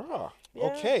 Rah. Yeah.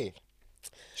 Okay.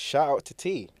 Shout out to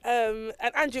T. And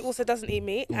Andrew also doesn't eat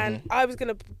meat, and I was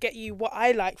gonna get you what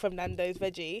I like from Nando's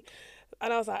veggie,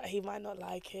 and I was like, he might not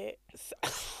like it. So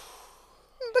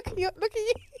look at you,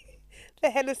 the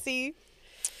Hennessy.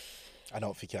 I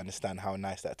don't think you understand how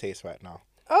nice that tastes right now.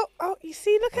 Oh, you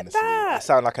see, look Honestly, at that. I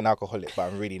sound like an alcoholic,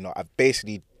 but I'm really not. I've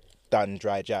basically done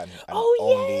dry Jan.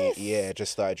 And Yes.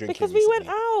 just started drinking Because recently. we went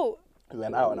out. We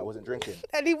went out and I wasn't drinking.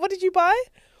 And what did you buy?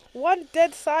 One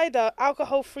dead cider,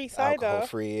 alcohol-free cider.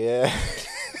 Alcohol-free, yeah.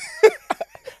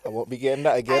 I won't be getting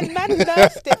that again. And man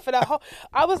nursed it for the whole.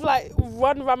 I was like,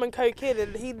 run rum and coke in,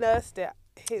 and he nursed it.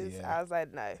 Yeah. I was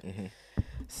like, no.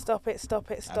 Stop it.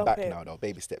 I'm back now though.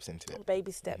 Baby steps into it.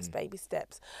 Baby steps.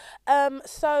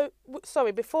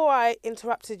 Sorry, before I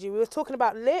interrupted you, we were talking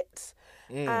about lit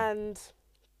and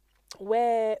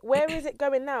where is it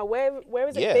going now? Where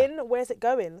has it been? Where's it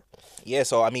going? Yeah,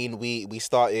 so I mean, we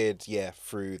started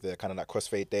through the kind of like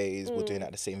Crossfade days. We're doing it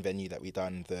at the same venue that we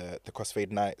done the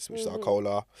Crossfade nights, which is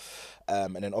Arcola,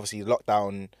 and then obviously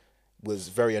lockdown was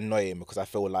very annoying because I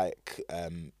feel like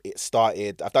it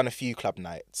started. I've done a few club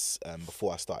nights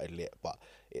before I started lit, but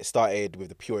it started with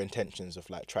the pure intentions of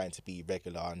like trying to be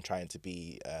regular and trying to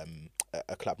be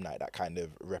a club night that kind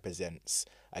of represents,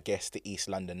 I guess, the East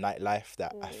London nightlife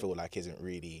that I feel like isn't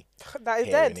really that is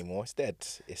here dead anymore. It's dead.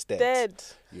 It's dead. Dead.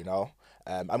 You know,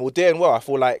 and we're doing well. I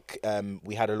feel like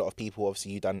we had a lot of people.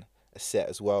 Obviously, you done a set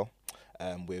as well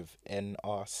with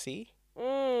NRC.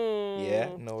 Yeah,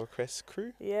 Noah Crest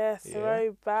crew. Yeah,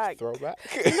 throwback. Throwback.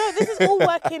 You know, this is all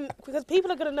working because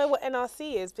people are going to know what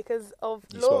NRC is because of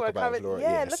You Laura spoke about coming. Laura.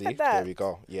 Yeah, look see? at that. There we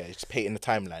go. Yeah, it's painting the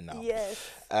timeline now. Yes.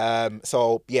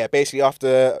 So yeah, basically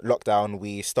after lockdown,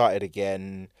 we started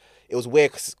again. It was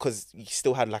weird because you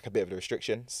still had like a bit of the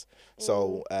restrictions.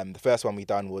 So the first one we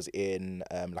done was in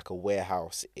like a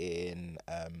warehouse in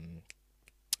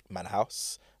Manor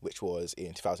House, which was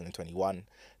in 2021.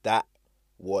 That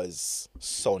was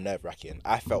so nerve-wracking.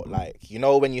 I felt like, you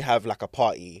know, when you have like a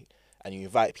party and you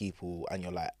invite people and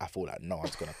you're like, I feel like no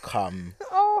one's gonna come.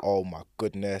 Oh my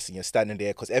goodness. And you're standing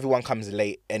there because everyone comes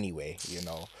late anyway, you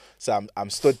know. So I'm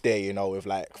stood there, you know, with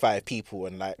like 5 people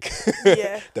and like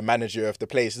the manager of the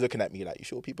place looking at me like, you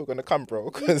sure people are gonna come, bro?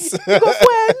 Because You got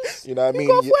friends. you know what I mean?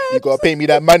 You gotta pay me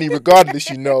that money regardless,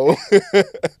 you know.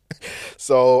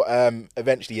 So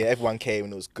eventually, everyone came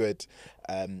and it was good.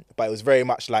 But it was very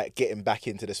much like getting back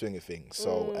into the swing of things.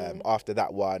 So after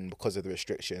that one, because of the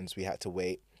restrictions, we had to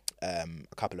wait a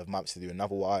couple of months to do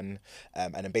another one.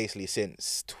 And then basically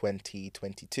since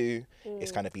 2022,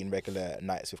 it's kind of been regular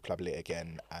nights with Club Lit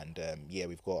again. And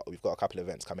we've got a couple of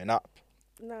events coming up.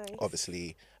 Nice.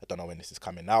 Obviously, I don't know when this is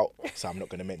coming out, so I'm not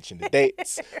going to mention the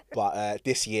dates. But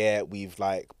this year we've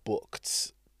like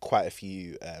booked quite a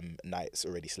few nights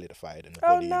already solidified, and the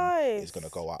volume nice. is going to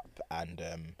go up. And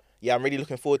yeah, I'm really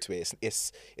looking forward to it.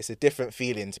 It's a different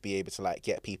feeling to be able to like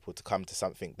get people to come to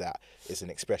something that is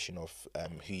an expression of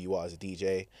who you are as a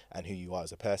DJ and who you are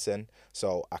as a person.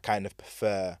 So I kind of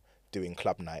prefer doing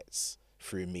club nights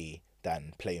through me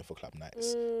than playing for club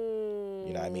nights.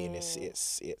 You know what I mean?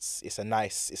 It's a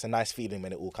nice feeling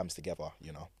when it all comes together,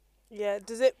 you know. Yeah.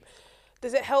 Does it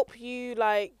help you,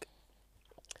 like,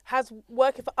 has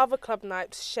working for other club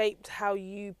nights shaped how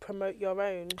you promote your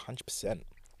own? 100%,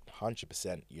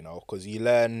 you know, because you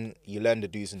learn the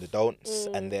do's and the don'ts,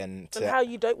 and then And how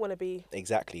you don't want to be.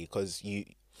 exactly, because you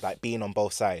like being on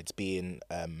both sides, being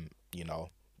you know,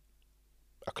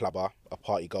 a clubber, a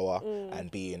party goer,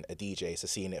 and being a DJ, so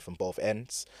seeing it from both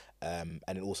ends, and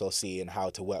then also seeing how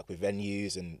to work with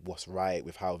venues and what's right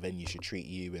with how venues should treat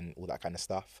you and all that kind of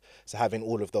stuff. So having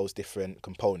all of those different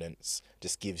components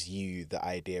just gives you the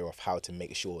idea of how to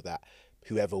make sure that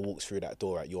whoever walks through that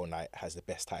door at your night has the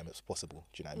best time as possible.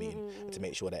 Do you know what I mean? And to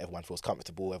make sure that everyone feels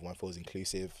comfortable, everyone feels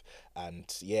inclusive, and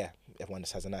yeah, everyone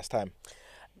just has a nice time.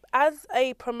 As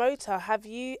a promoter, have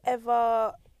you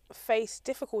ever faced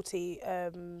difficulty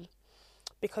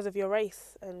because of your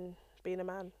race and being a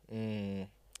man?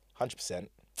 100%.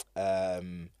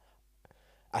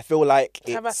 I feel like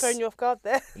Have I thrown you off guard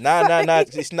there? Nah.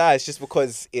 It's just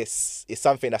because it's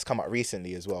something that's come up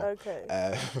recently as well. Okay.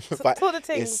 But Talk the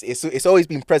things. it's always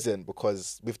been present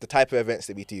because with the type of events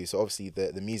that we do. So obviously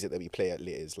the music that we play at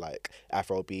Lit is like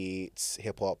Afro beats,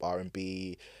 hip hop,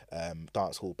 R&B,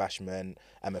 dancehall, bashment,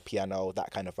 a piano,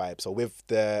 that kind of vibe. So with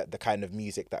the kind of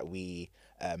music that we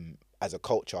as a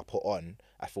culture put on,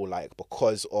 I feel like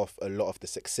because of a lot of the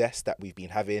success that we've been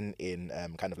having in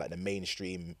kind of like the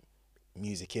mainstream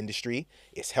music industry,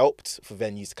 it's helped for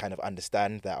venues to kind of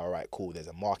understand that, all right, cool, there's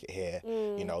a market here.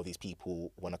 You know, these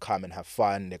people want to come and have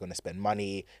fun, they're going to spend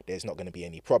money, there's not going to be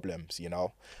any problems, you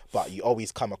know. But you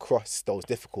always come across those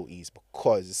difficulties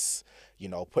because, you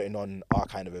know, putting on our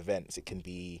kind of events, it can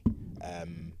be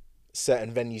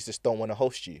certain venues just don't want to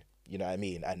host you, you know what I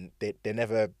mean? And they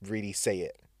never really say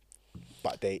it,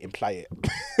 but they imply it.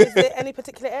 Is there any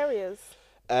particular areas?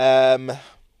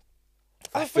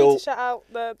 I Feel feel free to shout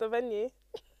out the venue.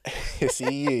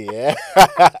 see you, yeah.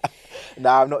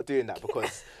 Nah, I'm not doing that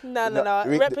because No.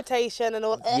 Reputation and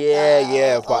all.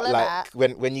 yeah. all But of like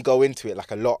that. when you go into it,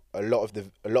 like a lot of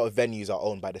venues are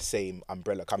owned by the same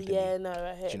umbrella company. Yeah, no,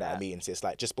 I hear Do you know that. what I mean? So it's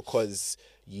like just because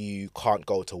you can't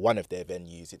go to one of their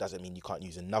venues, it doesn't mean you can't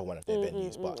use another one of their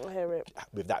venues. But I hear it.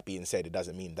 with that being said, it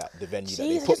doesn't mean that the venue that Jeez,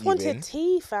 they I put just you wanted in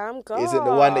tea, fam. Gosh. isn't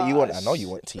the one that you want. I know you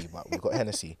want tea, but we've got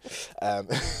Hennessy.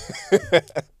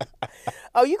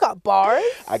 Oh, you got bars?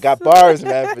 I got bars,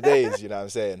 man, for days, you know what I'm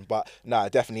saying? But nah,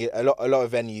 definitely a lot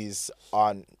of venues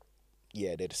aren't,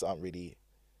 yeah, they just aren't really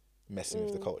messing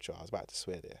with the culture. I was about to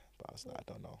swear there, but I was like, I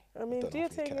don't know. I mean, don't do know your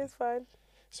if we thing, can. it's fine.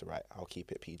 It's alright, I'll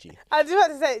keep it PG. I was about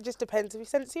to say, it just depends if you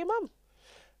send it to your mum.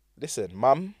 Listen,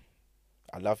 mum,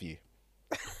 I love you.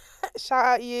 Shout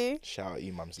out you. Shout out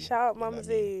you, mumsy. Shout out You know what I mean?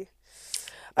 mumsy.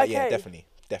 But Okay. yeah,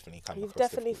 definitely come You've across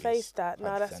definitely difficulties, faced that.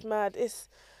 No, that's 100%. mad.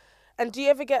 And do you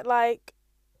ever get like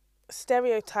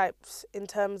stereotypes in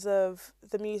terms of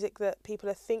the music that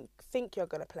people think you're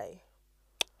gonna play,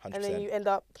 100%. and then you end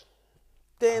up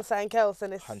doing something else,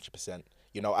 and it's 100%.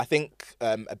 You know, I think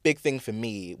a big thing for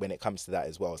me when it comes to that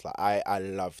as well is like I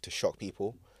love to shock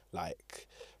people, like,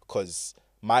 because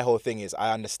my whole thing is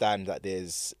I understand that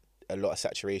there's a lot of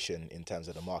saturation in terms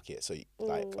of the market. So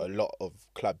like a lot of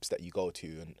clubs that you go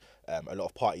to and a lot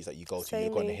of parties that you go to, you're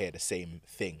going to Samey. hear the same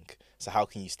thing. So how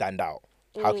can you stand out?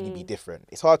 How can you be different?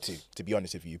 It's hard to be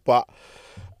honest with you. But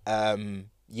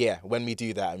yeah, when we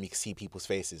do that and we can see people's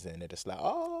faces and they're just like,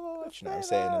 oh, do you know what I'm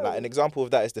saying? And like an example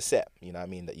of that is the set, you know what I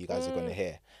mean, that you guys are going to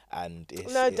hear. And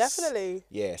it's definitely.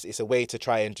 Yes, it's a way to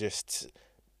try and just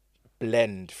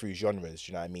blend through genres,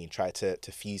 do you know what I mean? Try to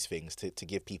fuse things to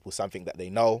give people something that they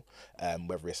know,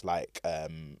 whether it's like a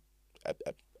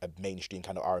mainstream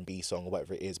kind of R&B song or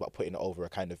whatever it is, but putting it over a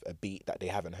kind of a beat that they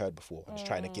haven't heard before, and just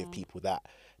trying to give people that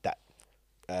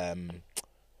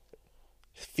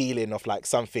feeling of like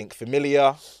something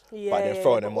familiar, but then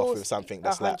throwing them off with something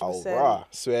that's like, oh, 100%. rah,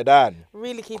 swear down.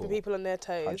 Really keeping Cool. people on their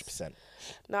toes. 100%.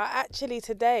 Now, actually,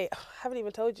 today, I haven't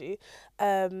even told you,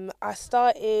 I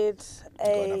started Got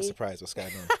another surprise. What's going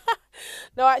on?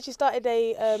 No, I actually started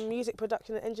a music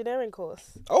production and engineering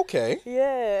course. Okay.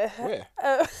 Yeah.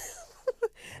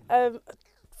 Where?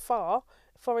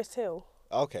 Forest Hill.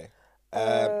 Okay.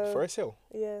 Forest Hill.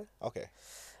 Yeah. Okay.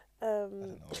 I don't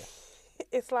know where.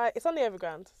 It's on the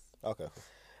overground. Okay, cool.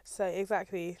 So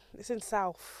exactly, it's in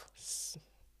South.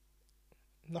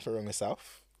 Nothing wrong with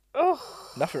South.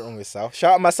 Oh Nothing wrong with South.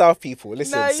 Shout out my South people.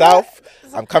 Listen, no, South,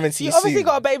 I'm coming to you you obviously soon.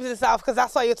 got a babes in the South because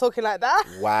that's why you're talking like that.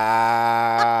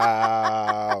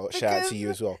 Wow. Shout out Because- to you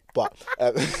as well. But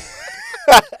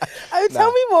Oh,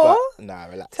 tell me more. Nah,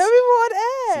 relax. Tell me more on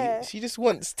air. She just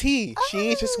wants tea.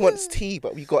 She just wants tea,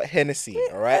 but we got Hennessy,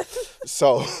 all right?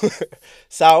 So,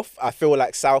 South, I feel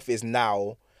like South is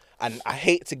now, and I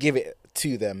hate to give it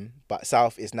to them, but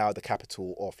South is now the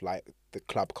capital of like the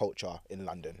club culture in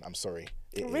London. I'm sorry.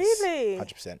 It is Really?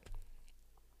 100%.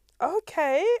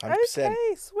 Okay. 100%.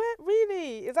 Okay. Swear.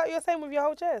 Really? Is that what you're saying with your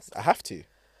whole chest? I have to.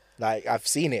 Like, I've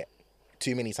seen it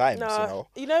too many times, you know?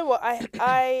 You know what? I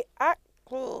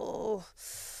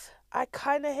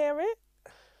kind of hear it.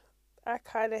 I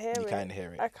kind of hear You it. kind of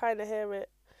hear it. I kind of hear it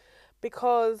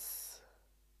because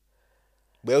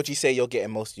Where would you say you're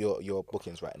getting most of your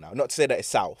bookings right now? Not to say that it's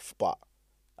South, but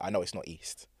I know it's not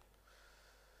East.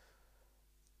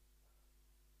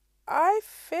 I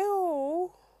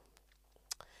feel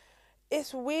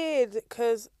it's weird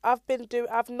because I've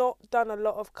not done a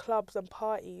lot of clubs and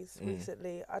parties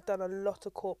recently. I've done a lot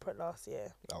of corporate last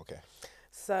year. Okay.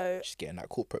 So Just getting that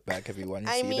corporate bag, everyone. You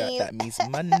I see mean- that means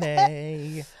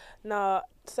money. no,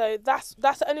 so that's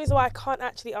the only reason why I can't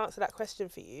actually answer that question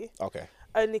for you. Okay.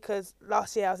 Only because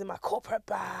last year I was in my corporate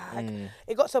bag. Mm.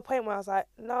 It got to a point where I was like,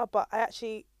 no, but I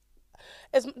actually,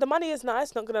 the money is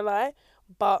nice, not gonna lie,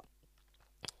 but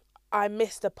I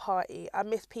miss the party. I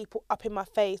miss people up in my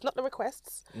face, not the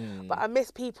requests, but I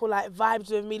miss people like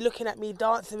vibes with me, looking at me,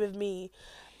 dancing with me.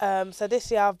 So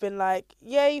this year I've been like,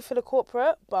 yay for the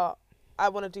corporate, but I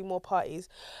want to do more parties.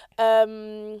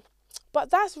 But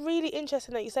that's really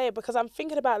interesting that you say it because I'm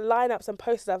thinking about lineups and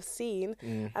posters I've seen,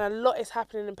 and a lot is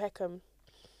happening in Peckham.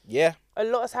 Yeah. A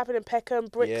lot is happening in Peckham,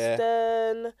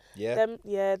 Brixton,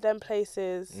 Yeah. them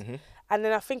places. And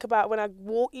then I think about when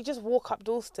you just walk up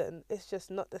Dalston, it's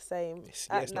just not the same It's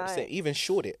at not the night. same. Even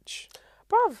Shoreditch.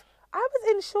 Bruv, I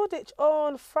was in Shoreditch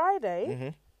on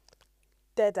Friday,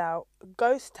 dead out,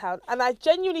 ghost town. And I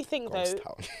genuinely think Ghost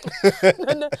though...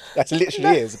 town. no, That's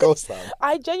literally is ghost town.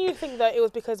 I genuinely think that it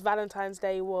was because Valentine's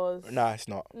Day was... Nah, it's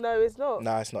not. No, it's not.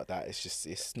 Nah, it's not that.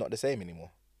 It's not the same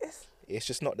anymore. It's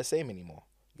just not the same anymore.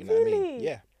 You know Really? what I mean?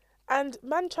 Yeah. And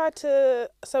man tried to...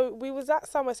 So we was at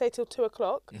somewhere, say, till 2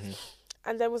 o'clock.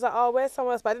 And then was like, oh, where's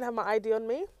somewhere else? But I didn't have my ID on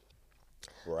me.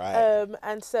 Right.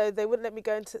 And so they wouldn't let me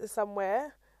go into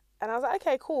somewhere. And I was like,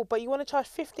 okay, cool. But you want to charge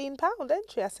 £15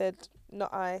 entry? I said,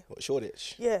 not I. What,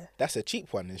 Shoreditch? Yeah. That's a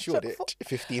cheap one in Shoreditch.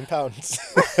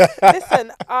 £15.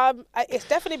 Listen, it's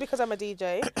definitely because I'm a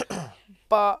DJ.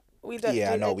 But we don't do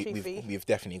I know. entry fee. We've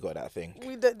definitely got that thing.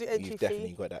 We don't do entry We've fee.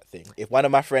 definitely got that thing. If one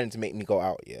of my friends make me go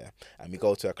out, and we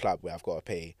go to a club where I've got to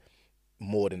pay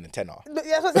more than a tenner.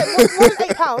 Yeah, that's what I said. More than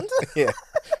 £8. Yeah,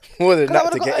 more than 'Cause I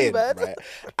that to would've get got in, Ubered. right?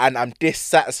 And I'm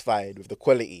dissatisfied with the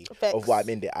quality Vex. of what I'm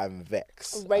in there. I'm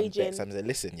vexed. Raging. I'm like,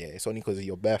 listen, it's only because of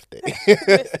your birthday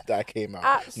that I came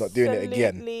out. Not doing it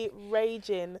again. Absolutely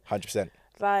raging. 100%.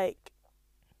 Like,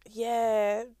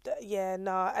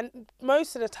 nah. And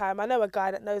most of the time, I know a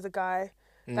guy that knows a guy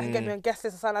that can get me on guest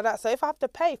list or something like that. So if I have to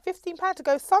pay £15 to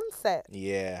go Sunset,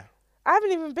 Yeah. I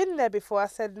haven't even been there before. I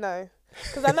said no.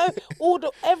 Because I know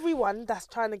everyone that's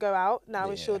trying to go out now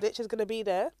in Yeah. Shoreditch is going to be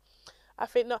there. I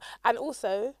think not. And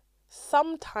also,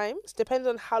 sometimes, depends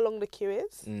on how long the queue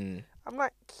is, I'm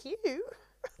like, queue?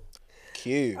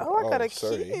 Queue. Oh, I got a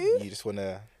sorry. queue. You just want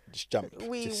to just jump.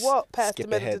 Just Past the skip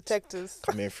metal ahead. detectors.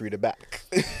 Come in through the back.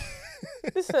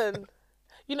 Listen,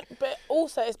 but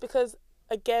also it's because,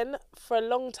 again, for a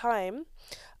long time,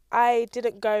 I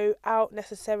didn't go out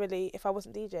necessarily if I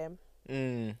wasn't DJing.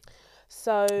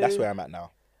 So That's where I'm at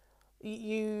now.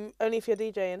 you only if you're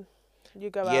DJing, you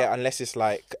go out. Yeah, unless it's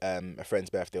like a friend's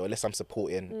birthday or unless I'm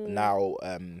supporting. Now,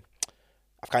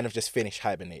 I've kind of just finished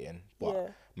hibernating.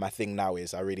 But my thing now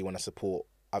is I really want to support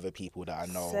other people that I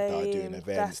know that are doing Same. events,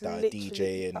 That's that are literally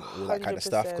DJing, all that kind of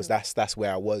stuff. Because 100%. that's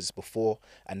where I was before.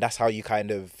 And that's how you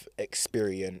kind of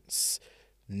experience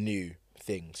new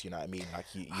things, you know what I mean? Like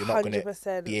you're not going to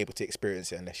 100%. be able to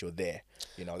experience it unless you're there.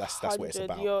 You know, that's what it's 100.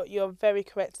 about. You're very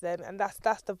correct then, and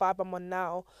that's the vibe I'm on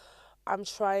now. I'm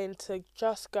trying to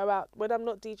just go out when I'm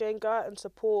not DJing, go out and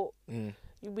support.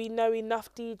 We know enough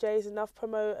DJs, enough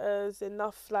promoters,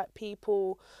 enough like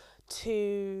people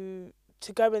to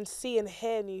go and see and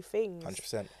hear new things.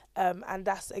 100%. And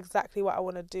that's exactly what I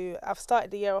want to do. I've started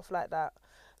the year off like that,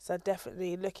 so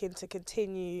definitely looking to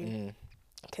continue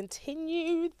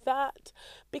that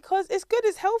because it's good,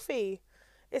 it's healthy.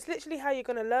 It's literally how you're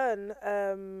gonna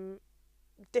learn.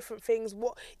 different things.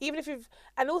 What even if you've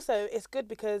and also it's good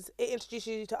because it introduces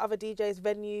you to other DJs,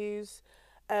 venues.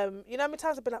 You know how many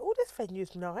times I've been like, oh, this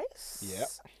venue's nice. Yep.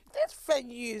 This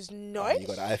venue's nice. You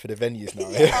got the eye for the venues now.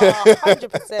 Yeah,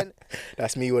 100%.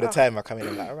 That's me all the time. I come in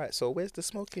and I'm like, all right, so where's the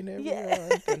smoking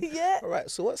area? Yeah. Yeah. All right,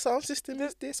 so what sound system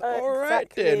is this? All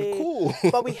Exactly. right then, cool.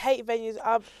 But we hate venues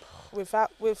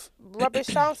with rubbish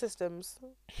sound systems.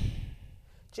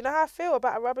 Do you know how I feel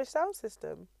about a rubbish sound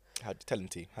system? Tell them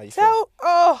to. How you feel?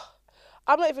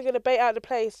 I'm not even gonna bait out the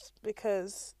place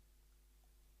because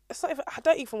it's not even. I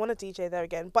don't even want to DJ there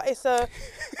again. But it's a.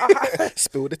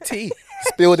 Spill the tea.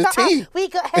 Spill the tea. We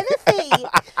got Hennessy.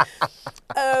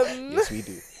 Yes, we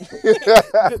do.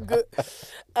 good.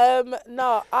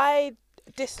 No, I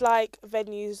dislike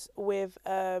venues with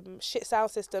shit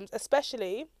sound systems,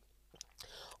 especially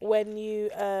when you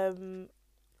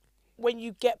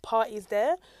get parties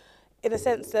there, in a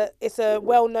sense that it's a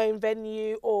well-known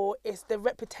venue or it's the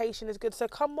reputation is good. So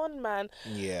come on, man.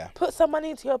 Yeah. Put some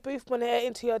money into your booth monitor,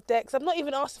 into your decks. I'm not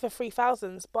even asking for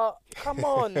 3,000s, but come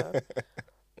on.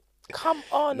 Come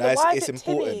on. No, Why it's is it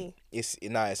important. tinny?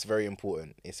 It's very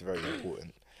important. It's very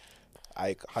important.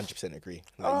 I 100% agree.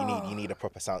 Like you need a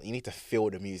proper sound. You need to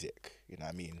feel the music. You know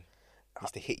what I mean? It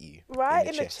needs to hit you Right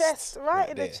in the chest. Right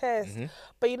in the there. chest. Mm-hmm.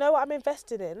 But you know what I'm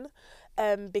invested in?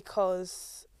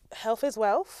 Because health is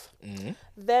wealth. Mm-hmm.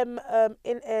 Them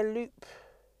in-air loop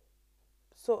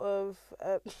sort of...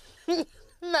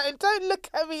 No, don't look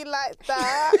at me like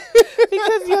that.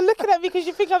 Because you're looking at me because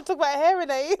you think I'm talking about hearing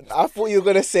aids. I thought you were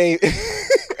going to say...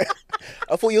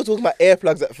 I thought you were talking about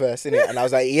earplugs at first, innit? And I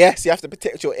was like, yes, you have to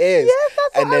protect your ears. Yes,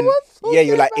 that's and what then, I was talking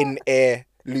you're like about. in-air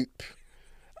loop.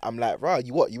 I'm like, right,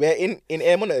 you wear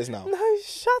in-air monitors now? No,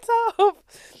 shut up.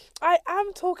 I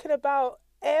am talking about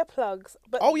earplugs.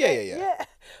 But Yeah.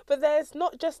 But there's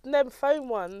not just them foam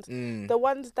ones. The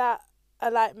ones that are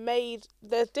like made,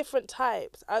 there's different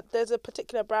types. There's a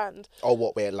particular brand. Oh,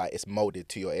 where like it's molded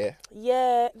to your ear?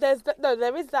 Yeah, there is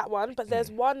that one, but there's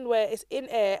one where it's in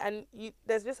air and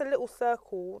there's just a little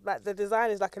circle, like the design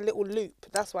is like a little loop.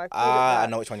 That's why I call it that. I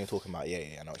know which one you're talking about. Yeah,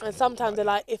 I know which one And sometimes they're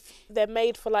like, if they're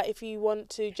made for like, if you want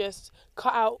to just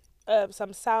cut out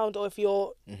some sound, or if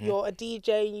you're a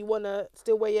DJ and you want to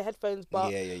still wear your headphones,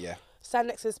 but yeah. stand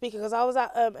next to the speaker. Because I was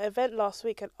at an event last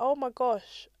week and oh my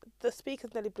gosh, the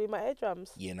speakers nearly blew my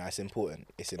eardrums. Yeah, no, it's important.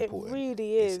 It's important. It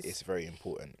really is. It's very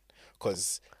important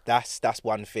because that's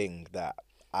one thing that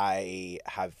I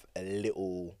have a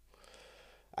little,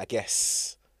 I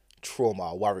guess,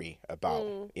 trauma worry about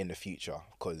in the future,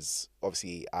 because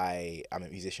obviously I am a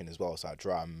musician as well, so I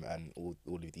drum and all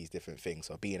of these different things.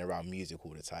 So being around music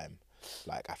all the time,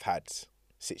 like I've had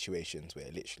situations where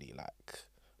literally like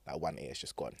one ear is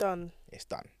just gone. Done. It's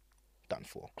done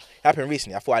for. It happened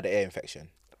recently. I thought I had an ear infection.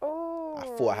 Oh. I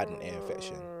thought I had an ear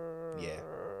infection. Yeah,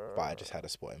 but I just had a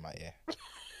spot in my ear.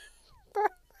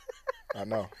 I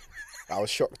know. I was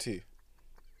shocked too.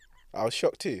 I was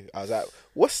like,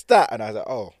 what's that? And I was like,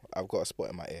 oh, I've got a spot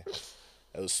in my ear.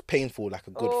 It was painful, like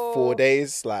a good 4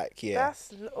 days. Like, yeah.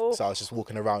 That's awful. So I was just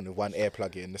walking around with one ear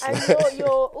plug in. And you're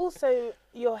also,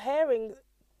 your hearing,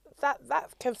 that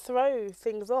can throw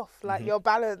things off, like your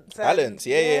balance.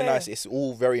 Yeah. Nice. It's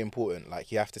all very important.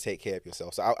 Like, you have to take care of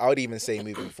yourself. So I would even say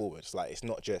moving forward, it's like, it's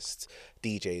not just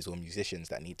DJs or musicians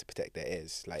that need to protect their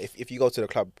ears. Like, if you go to the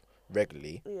club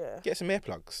regularly, get some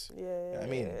earplugs. Yeah, you know what I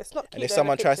mean? It's not cute. And if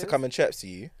someone tries to come and chirp to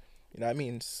you, you know what I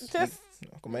mean? Just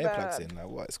I've got my earplugs in. Like,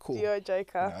 what? It's cool. You're a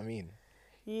joker. You know what I mean?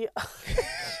 Yeah.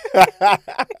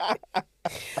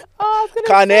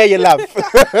 Can't hear you, love.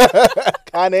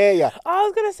 Can't hear you. I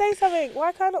was gonna say something.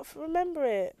 Why can't I not remember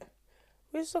it?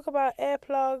 We just talk about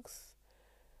earplugs,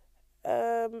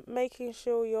 making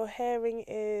sure your hearing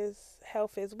is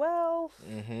health is wealth.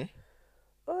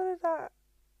 All of that.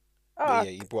 Yeah,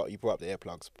 you brought up the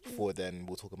earplugs before. Then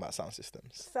we'll talk about sound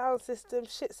systems. Sound system,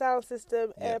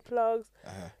 earplugs.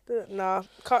 Nah,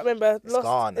 can't remember.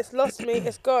 It's lost me.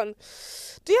 It's gone.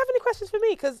 Do you have any questions for me?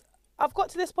 Because I've got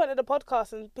to this point in the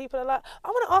podcast and people are like, I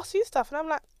want to ask you stuff, and I'm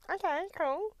like, okay,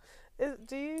 cool.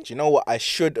 Do you know what? I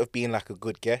should have been like a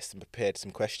good guest and prepared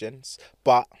some questions,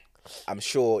 but I'm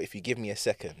sure if you give me a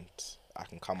second, I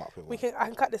can come up with one. I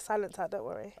can cut the silence out. Don't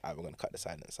worry. Alright, we're gonna cut the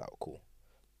silence out. Cool.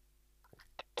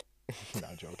 No,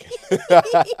 I'm joking.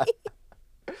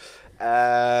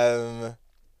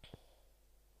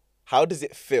 How does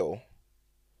it feel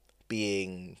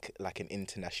being like an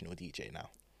international DJ now?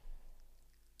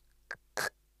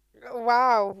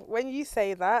 Wow, when you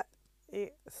say that,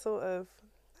 it sort of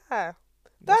That's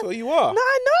what you are. No,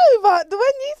 I know, but when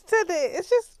you said it, it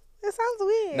sounds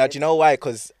weird. Now, do you know why?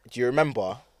 Because do you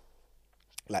remember,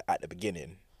 like at the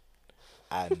beginning,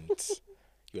 and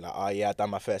You're like, oh yeah, I done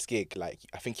my first gig. Like,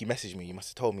 I think you messaged me. You must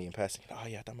have told me in person. Oh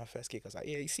yeah, I done my first gig. I was like,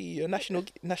 yeah, you see, you're a national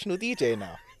DJ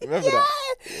now. Remember that?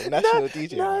 You're a national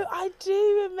DJ No, now. I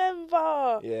do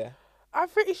remember. Yeah. I'm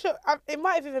pretty sure it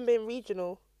might have even been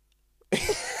regional.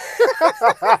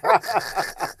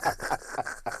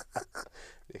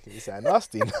 You sound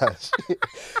nasty now.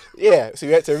 Yeah, so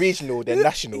we went to regional, then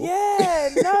national. Yeah,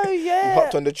 no, yeah. You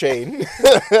hopped on the train. You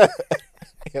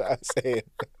know what I'm saying?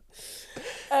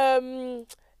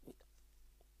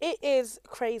 It is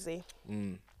crazy.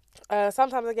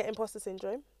 Sometimes I get imposter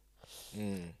syndrome.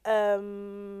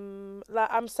 Like,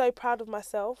 I'm so proud of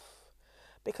myself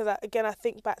because I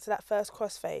think back to that first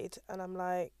crossfade and I'm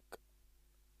like,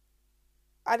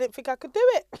 I didn't think I could do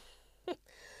it.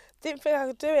 Didn't think I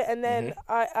could do it, and then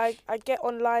I get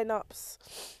on lineups.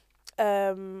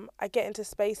 I get into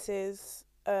spaces.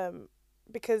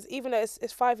 Because even though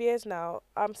it's 5 years now,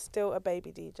 I'm still a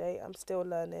baby DJ. I'm still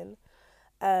learning.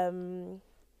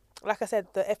 Like I said,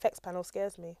 the FX panel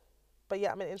scares me. But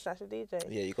yeah, I'm an international DJ.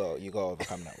 Yeah, you got to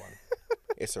overcome that one.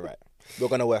 It's all right. We're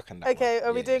going to work on that. Okay, one.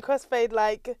 are we doing crossfade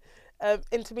like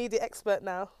intermediate expert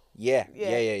now? Yeah.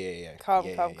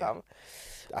 Come.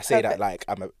 I say that like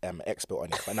I'm an expert on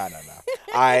it, but no.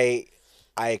 I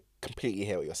completely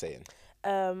hear what you're saying.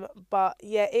 But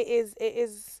yeah, it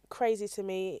is crazy to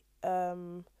me.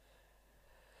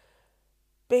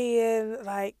 Being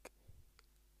like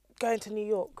going to New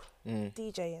York,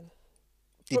 DJing.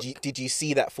 Did you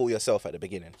see that for yourself at the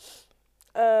beginning?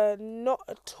 Not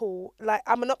at all. Like,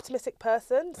 I'm an optimistic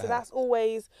person, so that's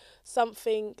always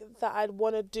something that I'd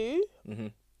want to do.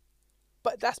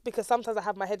 But that's because sometimes I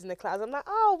have my head in the clouds. I'm like,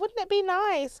 oh, wouldn't it be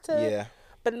nice to? Yeah.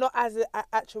 But not as an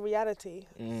actual reality.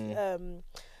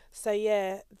 So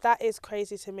yeah, that is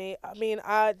crazy to me. I mean,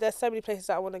 there's so many places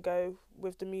that I want to go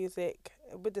with the music,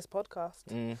 with this podcast.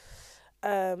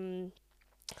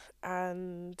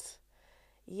 And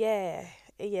yeah,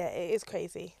 it is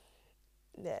crazy.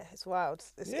 Yeah, it's wild.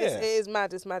 It is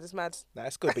mad. It's mad.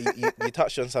 That's good. But you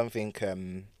touched on something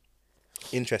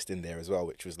interesting there as well,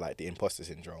 which was like the imposter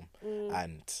syndrome.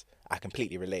 And I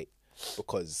completely relate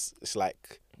because it's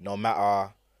like no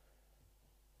matter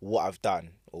what I've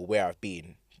done or where I've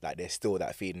been, like there's still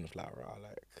that feeling of like,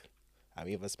 like I'm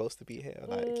even supposed to be here.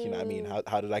 Like, you know what I mean?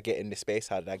 How did I get in this space?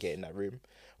 How did I get in that room?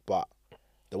 But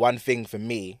the one thing for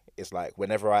me is like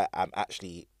whenever I'm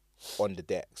actually on the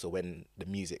decks or when the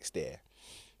music's there,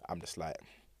 I'm just like,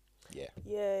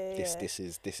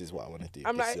 this is what I want to do.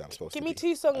 I'm this like, is what I'm supposed give to me do.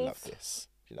 2 songs. I love this.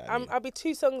 You know what I mean? I'll be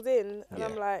 2 songs in and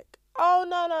I'm like, oh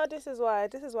no, this is why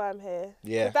I'm here.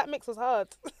 Yeah. That mix was hard.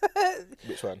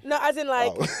 Which one? No, as in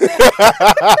like.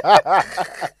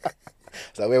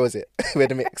 So where was it? Where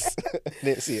the mix?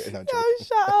 Didn't see it. No,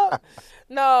 shut up.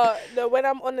 No, when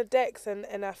I'm on the decks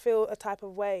and I feel a type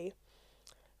of way,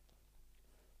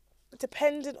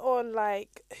 depending on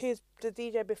like who's the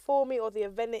DJ before me or the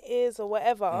event it is or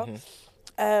whatever,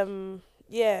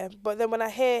 but then when I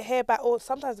hear back or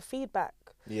sometimes the feedback,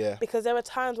 because there are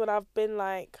times when I've been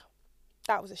like,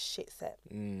 that was a shit set.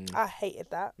 I hated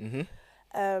that.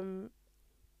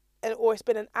 Or it's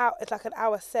been it's like an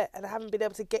hour set and I haven't been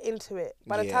able to get into it.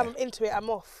 By the time I'm into it, I'm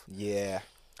off. Yeah.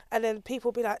 And then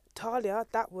people be like, Talia,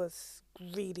 that was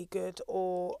really good.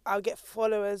 Or I'll get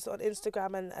followers on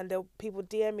Instagram and people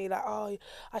DM me like, oh,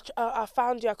 I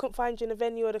found you. I couldn't find you in the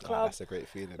venue or the club. That's a great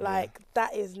feeling. Like,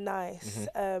 that is nice.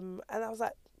 And I was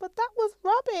like, but that was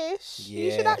rubbish. Yeah.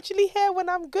 You should actually hear when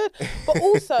I'm good. But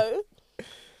also,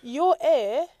 your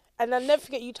ear, and I'll never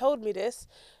forget you told me this,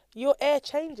 your ear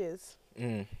changes.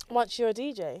 Once you're a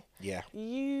DJ,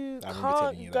 you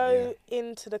can't go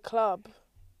into the club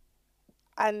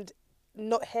and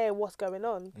not hear what's going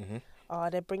on. Oh,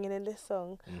 they're bringing in this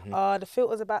song. Oh, the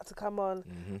filter's about to come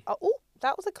on. Oh,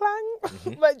 that was a clang.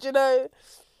 But you know,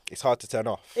 it's hard to turn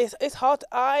off. It's hard. Do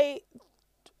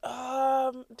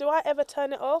I ever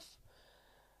turn it off?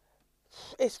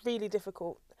 It's really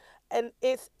difficult, and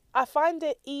I find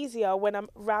it easier when I'm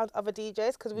around other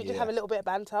DJs because we just have a little bit of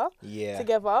banter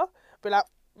together. But like,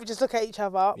 we just look at each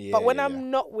other. But when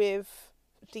I'm not with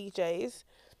DJs,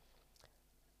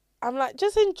 I'm like,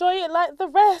 just enjoy it like the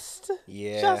rest.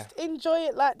 Yeah. Just enjoy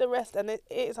it like the rest. And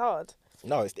it's hard.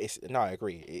 No, I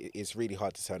agree. It's really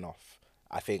hard to turn off.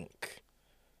 I think,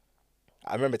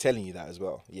 I remember telling you that as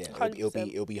well. Yeah.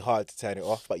 It'll be hard to turn it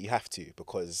off, but you have to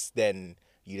because then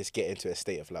you just get into a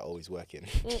state of like always working.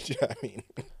 Do you know what I mean?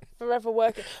 Forever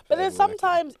working. But then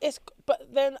sometimes but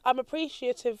then I'm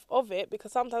appreciative of it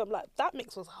because sometimes I'm like, that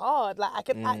mix was hard. Like I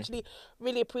can actually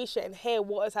really appreciate and hear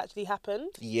what has actually happened.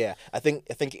 Yeah. I think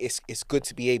it's good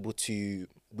to be able to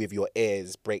with your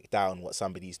ears break down what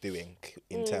somebody's doing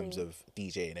in terms of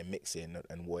DJing and mixing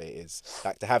and what it is.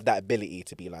 Like to have that ability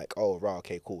to be like, oh, right,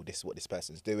 okay, cool, this is what this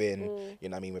person's doing. You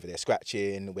know what I mean? Whether they're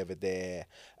scratching, whether they're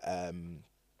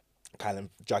kind of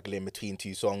juggling between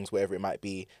two songs, whatever it might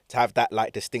be. To have that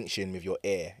like distinction with your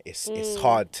ear, it's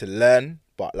hard to learn.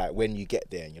 But like when you get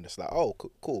there and you're just like, oh,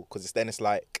 cool. Because then it's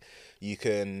like you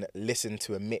can listen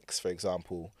to a mix, for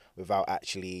example, without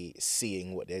actually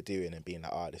seeing what they're doing and being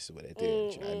like, oh, this is what they're doing.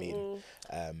 Do you know what I mean?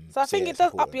 So I think yeah, it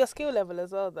does important. up your skill level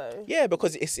as well, though. Yeah,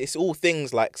 because it's all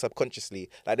things like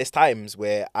subconsciously. Like there's times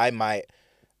where I might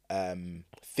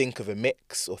think of a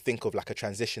mix or think of like a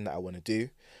transition that I want to do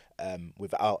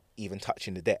without even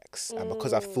touching the decks. And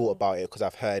because I've thought about it, because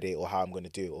I've heard it or how I'm going to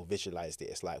do it or visualized it,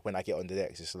 it's like when I get on the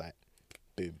decks, it's like,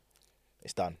 boom,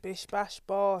 it's done. Bish, bash,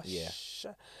 bosh. Yeah.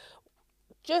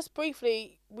 Just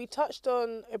briefly, we touched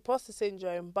on imposter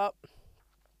syndrome, but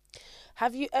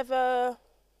have you ever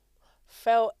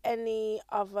felt any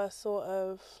other sort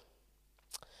of...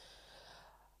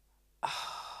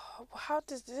 how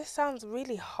does this sounds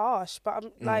really harsh, but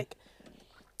I'm like,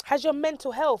 has your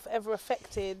mental health ever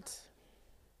affected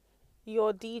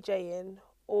your DJing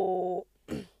or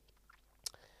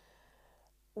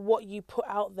what you put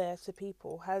out there to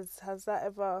people? Has that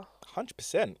ever?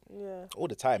 100%. Yeah. All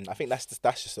the time. I think that's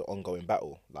just an ongoing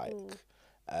battle. Like,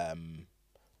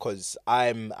 because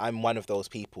I'm one of those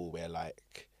people where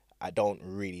like I don't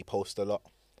really post a lot.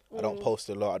 I don't post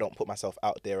a lot. I don't put myself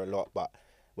out there a lot. But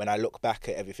when I look back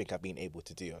at everything I've been able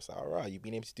to do, I was like, all right, you've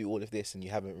been able to do all of this and you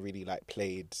haven't really like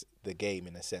played the game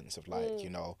in a sense of like, you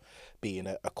know, being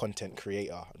a content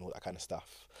creator and all that kind of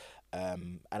stuff.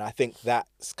 And I think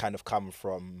that's kind of come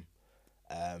from,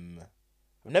 I've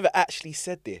never actually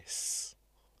said this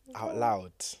out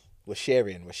loud. We're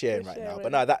sharing right now.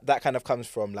 But no, that kind of comes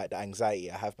from like the anxiety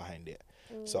I have behind it.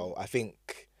 So I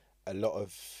think a lot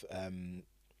of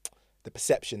the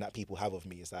perception that people have of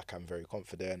me is like I'm very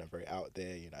confident, I'm very out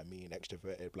there, you know what I mean,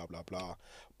 extroverted, blah, blah, blah.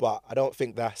 But I don't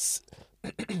think that's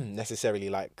necessarily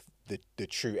like the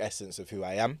true essence of who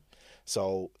I am.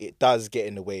 So it does get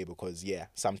in the way because, yeah,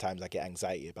 sometimes I get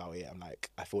anxiety about it. I'm like,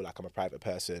 I feel like I'm a private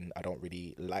person. I don't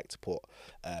really like to put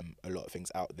a lot of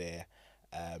things out there.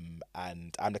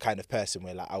 And I'm the kind of person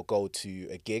where like I'll go to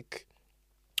a gig,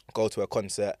 go to a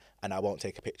concert, and I won't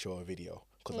take a picture or a video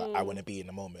because like, I want to be in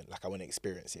the moment. Like I want to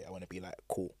experience it. I want to be like,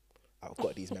 cool, I've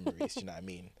got these memories. You know what I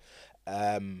mean?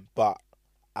 But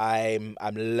I'm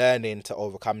learning to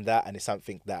overcome that, and it's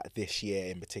something that this year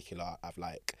in particular I've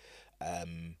like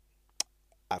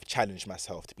I've challenged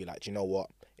myself to be like, do you know what?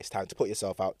 It's time to put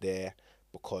yourself out there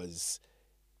because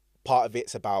part of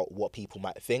it's about what people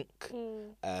might think,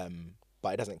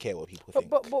 but it doesn't care what people think.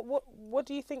 But what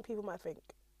do you think people might think?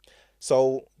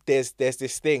 So there's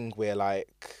this thing where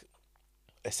like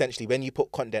essentially when you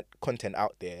put content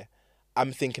out there,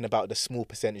 I'm thinking about the small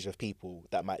percentage of people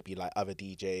that might be like other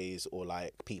DJs or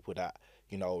like people that,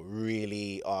 you know,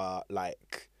 really are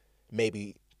like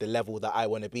maybe the level that I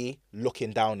want to be,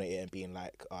 looking down at it and being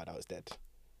like, oh, that was dead.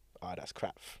 Oh, that's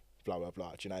crap. Blah, blah,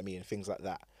 blah. Do you know what I mean? Things like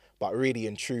that. But really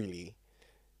and truly,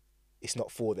 it's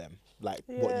not for them. Like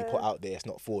what you put out there, it's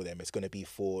not for them. It's going to be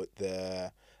for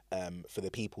the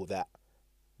people that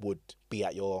would be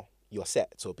at your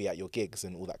sets or be at your gigs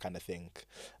and all that kind of thing.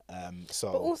 But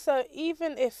also,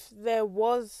 even if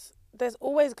there's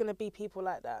always going to be people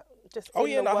like that. Just in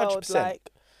the world, 100%.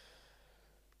 like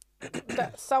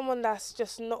that someone that's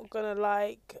just not gonna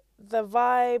like the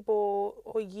vibe or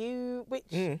you, which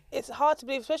it's hard to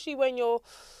believe, especially when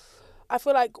I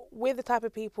feel like we're the type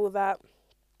of people that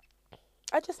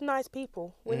are just nice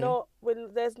people. We're not,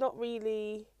 when there's not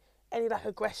really any like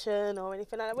aggression or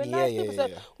anything like that. We're nice people. So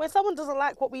when someone doesn't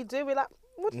like what we do, we're like,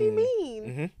 what do you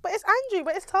mean? But it's Andrew,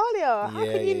 but it's Talia. How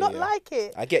can you not like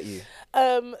it? I get you.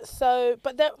 So,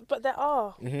 but there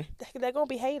are. They're gonna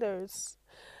be haters.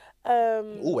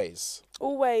 Always.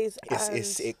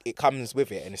 It comes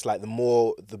with it, and it's like the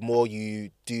more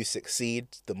you do succeed,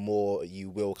 the more you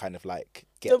will kind of like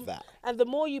get that, and the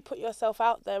more you put yourself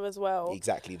out there as well.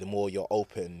 Exactly, the more you're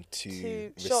open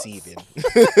to receiving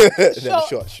them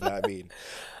shots. You know what I mean?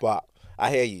 But I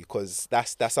hear you, because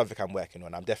that's something I'm working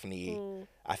on. I'm definitely.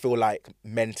 I feel like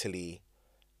mentally,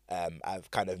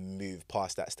 I've kind of moved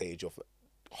past that stage of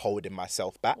holding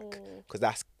myself back,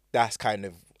 because that's kind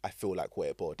of, I feel like what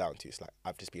it boiled down to. It's like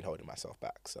I've just been holding myself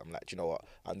back. So I'm like, do you know what?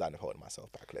 I'm done with holding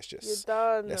myself back. Let's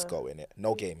go in it.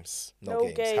 No games. No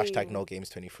games. Hashtag no games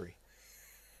 23.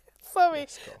 Sorry,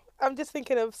 I'm just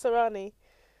thinking of Sarani.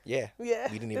 Yeah. We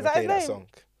didn't even play that name? Song.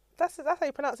 That's how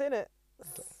you pronounce it, isn't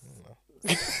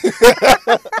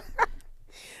it?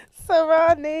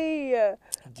 Sarani.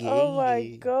 Oh my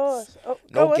gosh. Oh,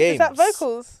 No go on. Is that games.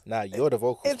 vocals? Nah, you're the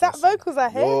vocals Is that person. vocals I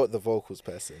hear? You're the vocals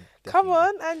person. Come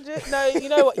Definitely. on, Andrew. No, you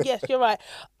know what? Yes, you're right.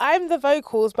 I'm the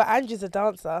vocals, but Andrew's a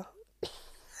dancer.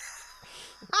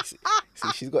 See,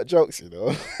 she's got jokes, you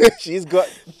know. She's got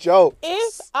jokes.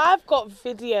 If I've got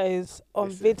videos on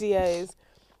Listen. videos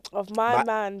of my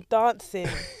man dancing,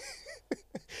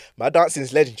 My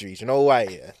dancing's legendary. Do you know why?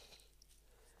 Yeah?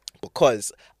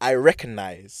 Because I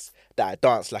recognise that I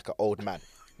dance like an old man,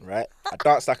 right? I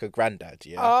dance like a granddad,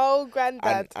 yeah. oh,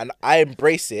 granddad. And I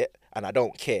embrace it, and I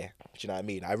don't care. Do you know what I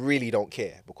mean? I really don't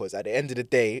care, because at the end of the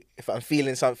day, if I'm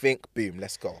feeling something, boom,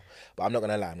 let's go. But I'm not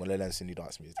gonna lie, I'm gonna learn some new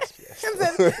dance music.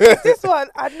 It's this one,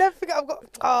 I never think I've got.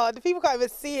 Oh, the people can't even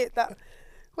see it. That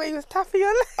where he was tapping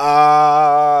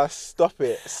on. Stop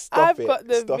it. Stop I've it. got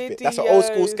the Stop it. That's an old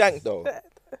school skank though.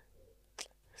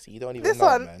 See, you don't even This know,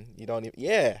 one? man. You don't even.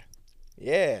 Yeah.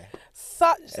 Yeah.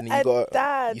 Such And a you got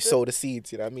dad. you sow the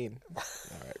seeds. You know what I mean? All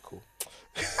right, cool.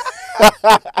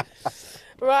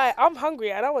 Right, I'm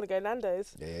hungry and I want to go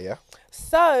Nando's. Yeah.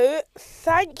 So,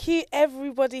 thank you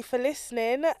everybody for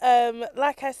listening.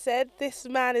 Like I said, this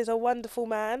man is a wonderful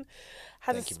man.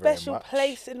 Has Thank a you very special much.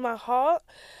 place in my heart.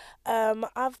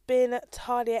 I've been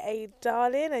Talia A.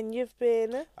 Darling, and you've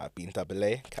been I've been Double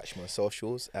A. Catch me on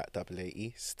socials at Double A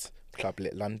East, Club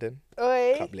Lit London,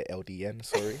 Oi. Club Lit LDN.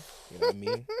 Sorry, you know what I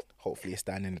mean. Hopefully it's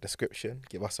down in the description.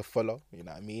 Give us a follow. You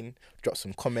know what I mean. Drop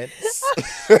some comments.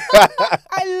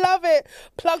 I love it.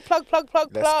 Plug.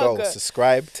 Let's go.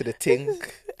 Subscribe to the ting.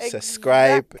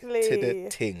 Subscribe to the Exactly.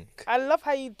 ting. I love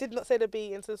how you did not say the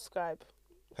B in subscribe.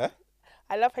 Huh?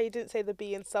 I love how you didn't say the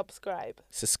B in subscribe.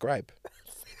 Subscribe.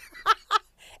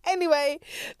 Anyway,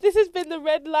 this has been the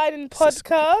Red Lining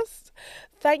Podcast.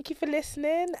 Thank you for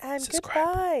listening and Subscribe.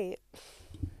 goodbye.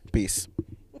 Peace.